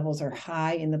oxalate levels are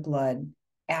high in the blood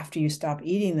after you stop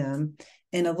eating them.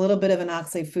 And a little bit of an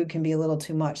oxalate food can be a little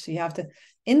too much. So you have to,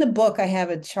 in the book, I have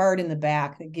a chart in the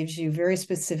back that gives you very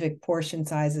specific portion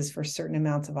sizes for certain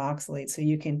amounts of oxalate. So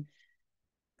you can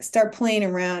start playing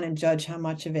around and judge how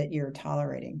much of it you're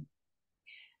tolerating.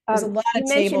 There's a lot of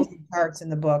You tables mentioned, and charts in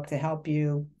the book to help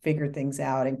you figure things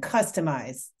out and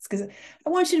customize. Because I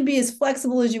want you to be as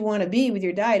flexible as you want to be with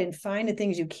your diet and find the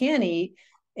things you can eat.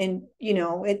 And you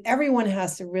know, everyone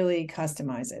has to really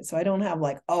customize it. So I don't have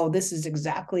like, oh, this is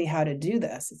exactly how to do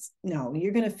this. It's no,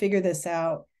 you're going to figure this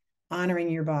out, honoring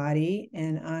your body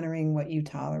and honoring what you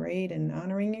tolerate and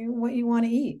honoring what you want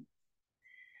to eat.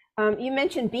 you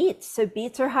mentioned beets. So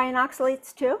beets are high in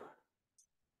oxalates too?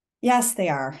 Yes, they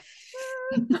are.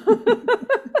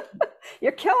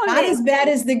 You're killing Not me. as bad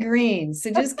as the greens.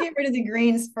 So just get rid of the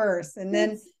greens first and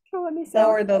then It's killing me, Sally.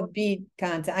 lower the beet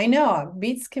content. I know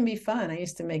beets can be fun. I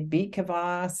used to make beet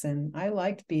kvass and I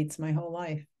liked beets my whole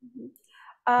life.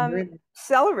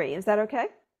 Celery, is that okay?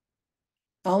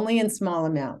 Only in small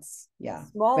amounts. Yeah.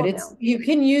 Small But it's, amount. you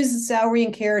can use celery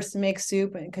and carrots to make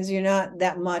soup because you're not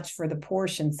that much for the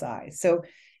portion size. So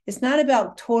it's not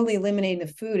about totally eliminating the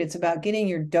food. It's about getting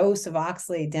your dose of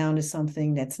oxalate down to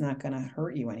something that's not going to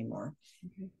hurt you anymore.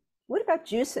 Okay. What about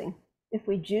juicing? If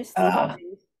we juice these Uh,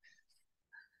 things,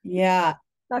 yeah.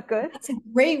 not good. That's a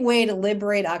great way to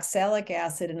liberate oxalic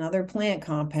acid and other plant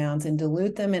compounds and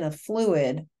dilute them in a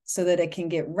fluid so that it can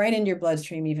get right into your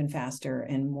bloodstream even faster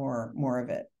and more of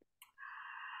it.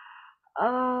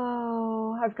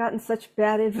 Oh, I've gotten such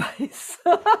bad advice.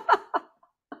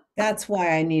 That's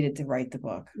why I needed to write the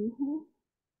book. Mhm.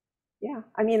 Yeah,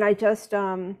 I mean, I just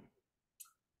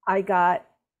I got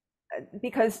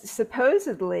because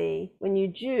supposedly when you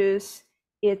juice,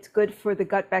 it's good for the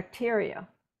gut bacteria.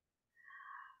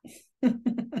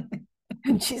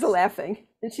 And she's laughing.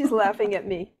 And she's laughing at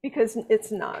me because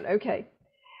it's not. Okay.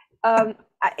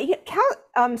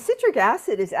 Citric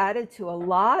acid is added to a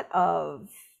lot of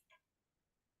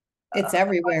It's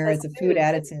everywhere processed as a food foods.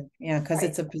 additive. Yeah, because Right.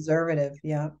 it's a preservative.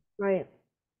 Yeah. Right.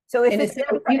 So if And it's it's,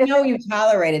 been, you if know, it, you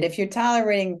tolerate it. If you're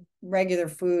tolerating regular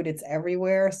food, it's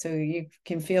everywhere. So you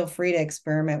can feel free to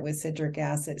experiment with citric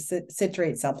acid,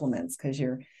 citrate supplements, because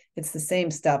it's the same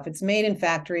stuff. It's made in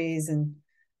factories, and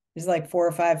there's like 4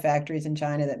 or 5 factories in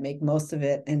China that make most of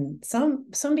it. And some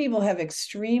people have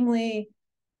extremely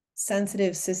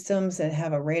sensitive systems that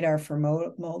have a radar for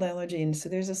mold allergy. And so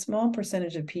there's a small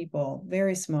percentage of people,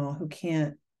 very small, who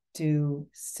can't do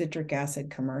citric acid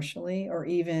commercially, or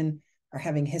even are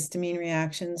having histamine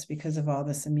reactions because of all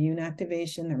this immune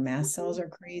activation. Their mast cells are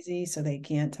crazy, so they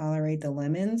can't tolerate the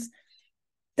lemons.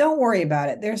 Don't worry about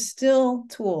it. There's still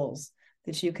tools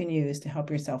that you can use to help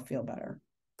yourself feel better.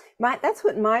 that's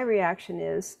what my reaction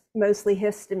is, mostly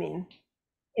histamine.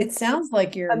 It It's sounds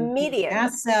like your immediate.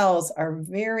 mast cells are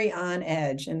very on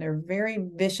edge, and they're very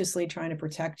viciously trying to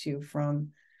protect you from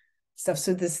stuff.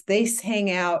 So they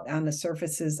hang out on the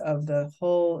surfaces of the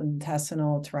whole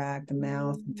intestinal tract, the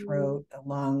mouth and throat, the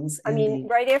lungs, I and mean, the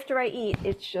right after I eat,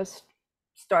 it just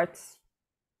starts,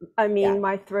 I yeah. mean,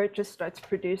 my throat just starts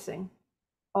producing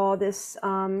all this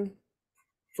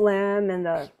phlegm and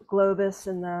the globus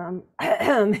and the,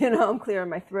 I'm clearing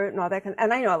my throat and all that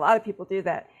and I know a lot of people do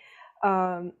that.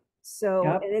 So,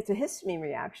 Yep. and it's a histamine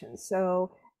reaction.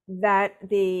 So that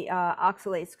the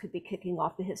oxalates could be kicking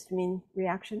off the histamine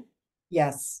reaction.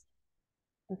 Yes.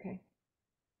 Okay.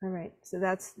 All right. So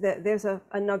there's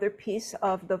another piece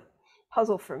of the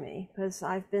puzzle for me because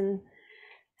I've been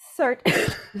search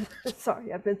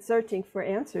sorry, I've been searching for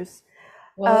answers.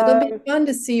 Well, it'll be Um, fun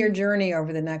to see your journey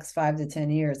over the next 5 to 10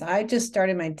 years. I just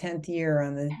started my 10th year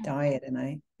on the diet,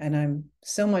 and I'm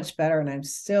so much better, and I'm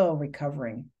still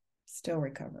recovering. Still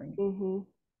recovering. mhm.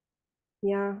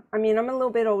 Yeah. I mean, I'm a little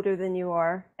bit older than you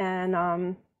are,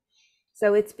 and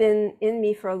so it's been in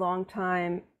me for a long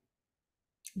time.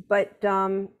 But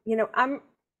I'm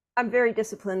very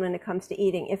disciplined when it comes to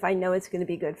eating if I know it's going to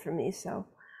be good for me. So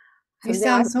You now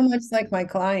sound so much like my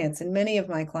clients, and many of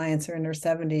my clients are in their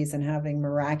 70s and having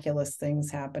miraculous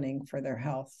things happening for their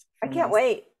health I from can't this.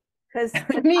 wait because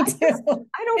Me I just too.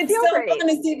 I don't It's feel so great. fun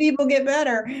to see people get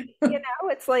better.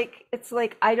 It's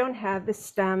like I don't have the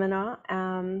stamina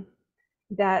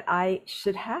that I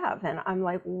should have, and I'm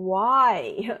like,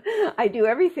 why? I do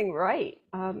everything right.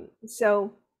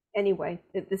 So anyway,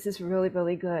 this is really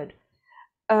really good.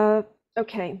 Uh,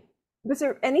 okay. Was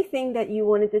there anything that you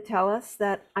wanted to tell us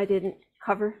that I didn't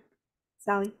cover,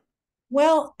 Sally?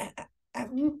 Well,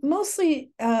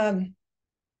 mostly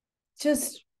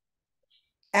just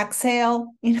exhale,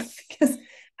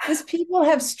 because people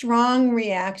have strong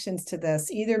reactions to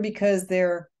this, either because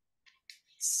they're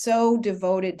so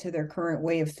devoted to their current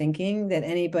way of thinking that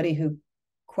anybody who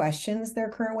questions their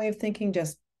current way of thinking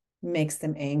just makes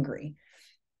them angry.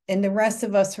 And the rest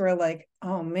of us who are like,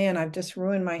 oh man, I've just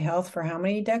ruined my health for how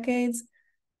many decades?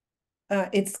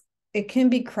 It can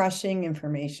be crushing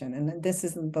information. And this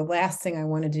is the last thing I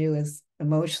want to do, is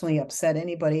emotionally upset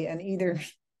anybody, and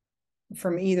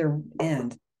from either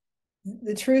end.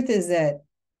 The truth is that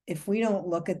if we don't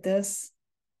look at this,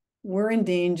 we're in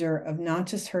danger of not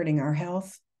just hurting our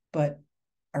health, but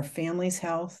our family's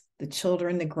health, the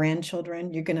children, the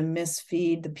grandchildren. You're going to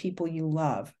misfeed the people you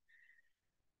love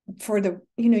for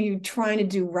you're trying to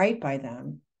do right by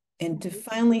them. And to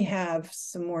finally have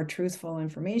some more truthful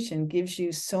information gives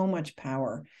you so much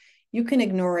power. You can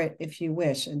ignore it if you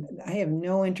wish. And I have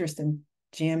no interest in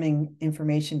jamming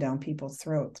information down people's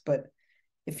throats. But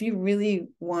if you really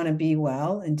want to be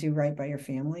well and do right by your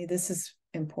family, this is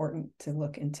important to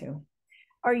look into.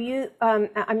 Are you,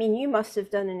 I mean, you must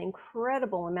have done an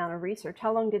incredible amount of research.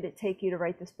 How long did it take you to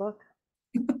write this book?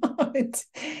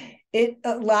 it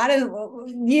a lot of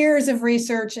years of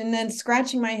research, and then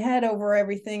scratching my head over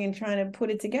everything and trying to put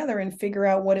it together and figure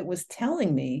out what it was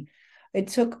telling me. It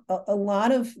took a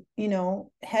lot of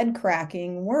head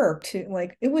cracking work to,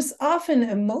 like, it was often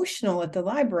emotional at the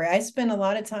library. I spent a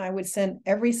lot of time, I would spend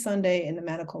every Sunday in the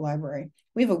medical library.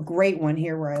 We have a great one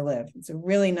here where I live. It's a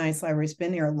really nice library. It's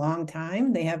been there a long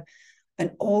time. They have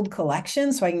an old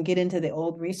collection, so I can get into the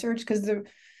old research, because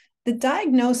the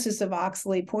diagnosis of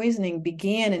oxalate poisoning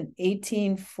began in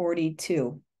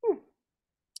 1842.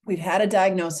 We've had a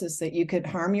diagnosis that you could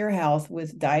harm your health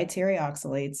with dietary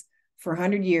oxalates for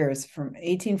 100 years, from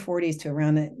 1840s to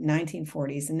around the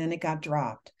 1940s, and then it got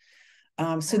dropped.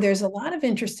 So there's a lot of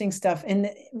interesting stuff. And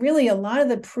really, a lot of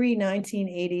the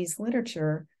pre-1980s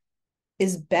literature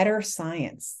is better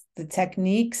science. the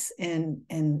techniques and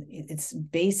it's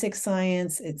basic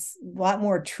science. It's a lot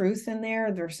more truth in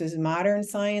there versus modern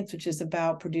science, which is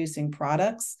about producing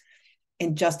products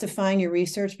and justifying your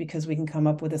research because we can come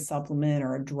up with a supplement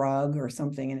or a drug or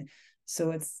something. And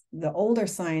so it's the older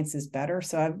science is better.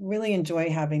 So I really enjoy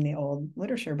having the old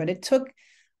literature, but it took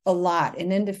a lot. And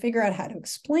then to figure out how to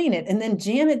explain it and then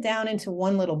jam it down into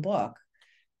one little book.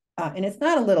 And it's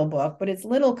not a little book, but it's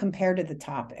little compared to the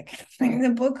topic.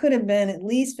 The book could have been at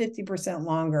least 50%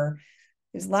 longer.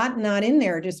 There's a lot not in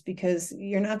there just because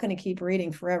you're not going to keep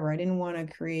reading forever. I didn't want to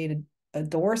create a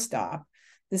doorstop.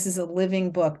 This is a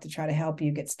living book to try to help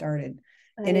you get started.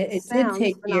 And it did sounds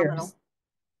take phenomenal. years,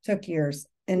 took years.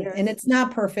 Yes. And it's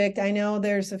not perfect. I know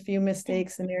there's a few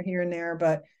mistakes in there here and there,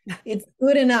 but it's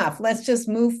good enough. Let's just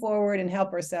move forward and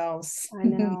help ourselves. I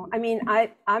know. I mean,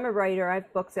 I'm a writer. I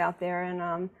have books out there,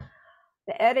 and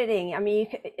the editing. I mean,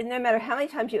 no matter how many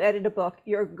times you edit a book,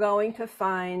 you're going to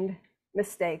find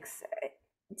mistakes.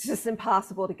 It's just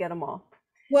impossible to get them all.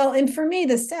 Well, and for me,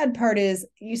 the sad part is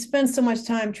you spend so much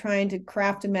time trying to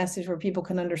craft a message where people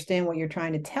can understand what you're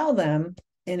trying to tell them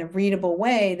in a readable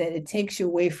way that it takes you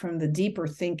away from the deeper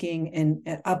thinking and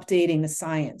updating the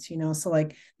science, So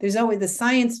like there's always the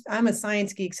science. I'm a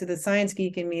science geek. So the science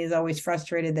geek in me is always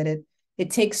frustrated that it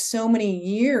takes so many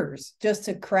years just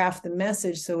to craft the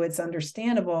message so it's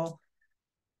understandable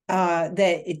that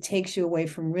it takes you away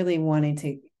from really wanting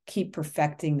to keep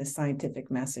perfecting the scientific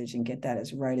message and get that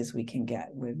as right as we can get.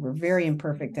 We're very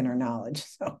imperfect in our knowledge.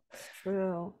 So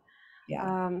True.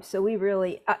 yeah. So we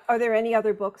really, are there any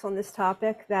other books on this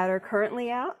topic that are currently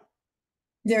out?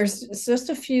 There's just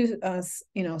a few,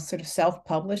 sort of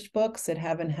self-published books that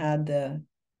haven't had the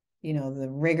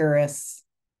rigorous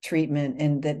treatment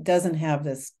and that doesn't have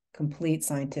this complete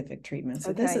scientific treatment. So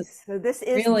Okay, so this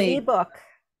is really the book.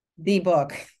 the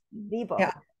book. The book.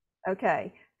 Yeah.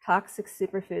 Okay, toxic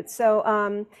superfoods. So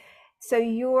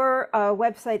your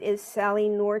website is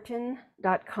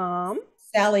sallynorton.com.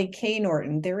 Sally K.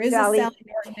 Norton. There is Sally a Sally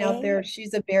Norton K. out there.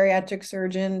 She's a bariatric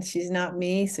surgeon. She's not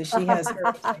me, so she has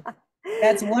her.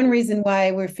 That's one reason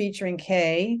why we're featuring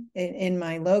K in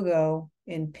my logo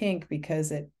in pink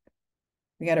because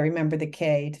we got to remember the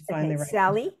K to find Okay, the right.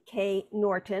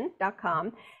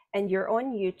 SallyKNorton.com, and you're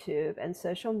on YouTube and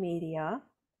social media.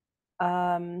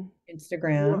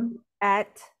 Instagram.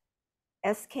 At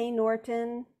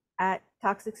sknorton at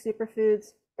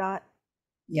toxicsuperfoods.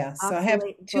 Yeah, so I have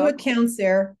two accounts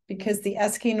there because the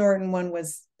SK Norton one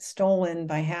was stolen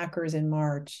by hackers in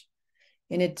March.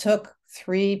 And it took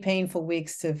 3 painful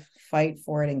weeks to fight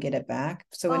for it and get it back.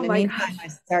 So in the meantime, I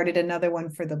started another one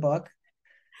for the book.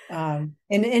 And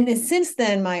since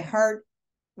then, my heart,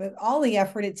 with all the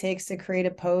effort it takes to create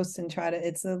a post and try to,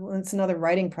 it's another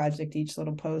writing project, each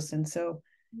little post. And so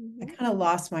I kind of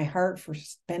lost my heart for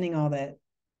spending all that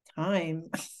time.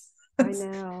 I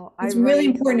know. It's really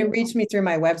important to reach me through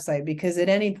my website because at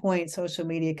any point social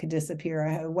media could disappear.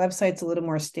 A website's a little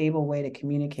more stable way to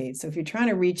communicate. So if you're trying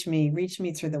to reach me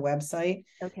through the website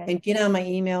and get on my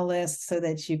email list so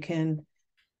that you can,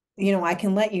 I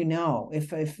can let you know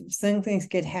if some things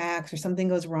get hacked or something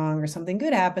goes wrong or something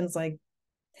good happens, like,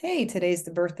 hey, today's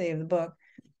the birthday of the book,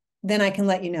 then I can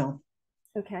let you know.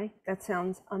 Okay, that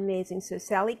sounds amazing. So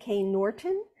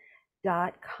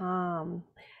SallyKNorton.com.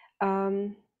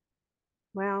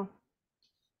 Wow.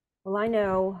 Well, I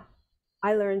know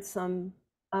I learned some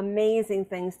amazing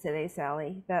things today,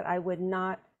 Sally, that I would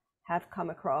not have come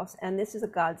across. And this is a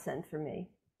godsend for me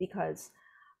because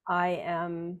I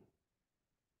am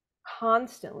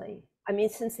constantly,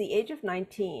 since the age of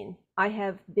 19, I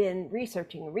have been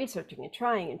researching and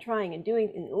trying and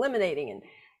doing and eliminating. And,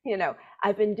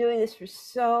 I've been doing this for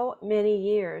so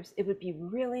many years. It would be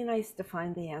really nice to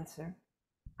find the answer.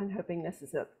 I'm hoping this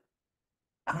is it.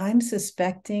 I'm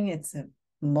suspecting it's a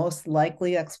most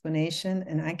likely explanation,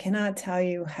 and I cannot tell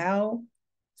you how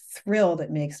thrilled it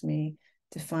makes me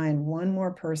to find one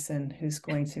more person who's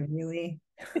going to really,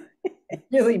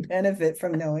 really benefit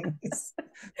from knowing this.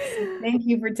 So thank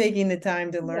you for taking the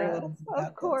time to learn a little bit about this.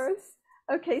 Of course.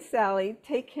 Okay, Sally,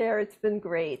 take care. It's been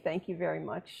great. Thank you very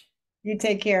much. You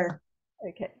take care.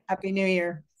 Okay. Happy New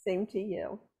Year. Same to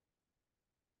you.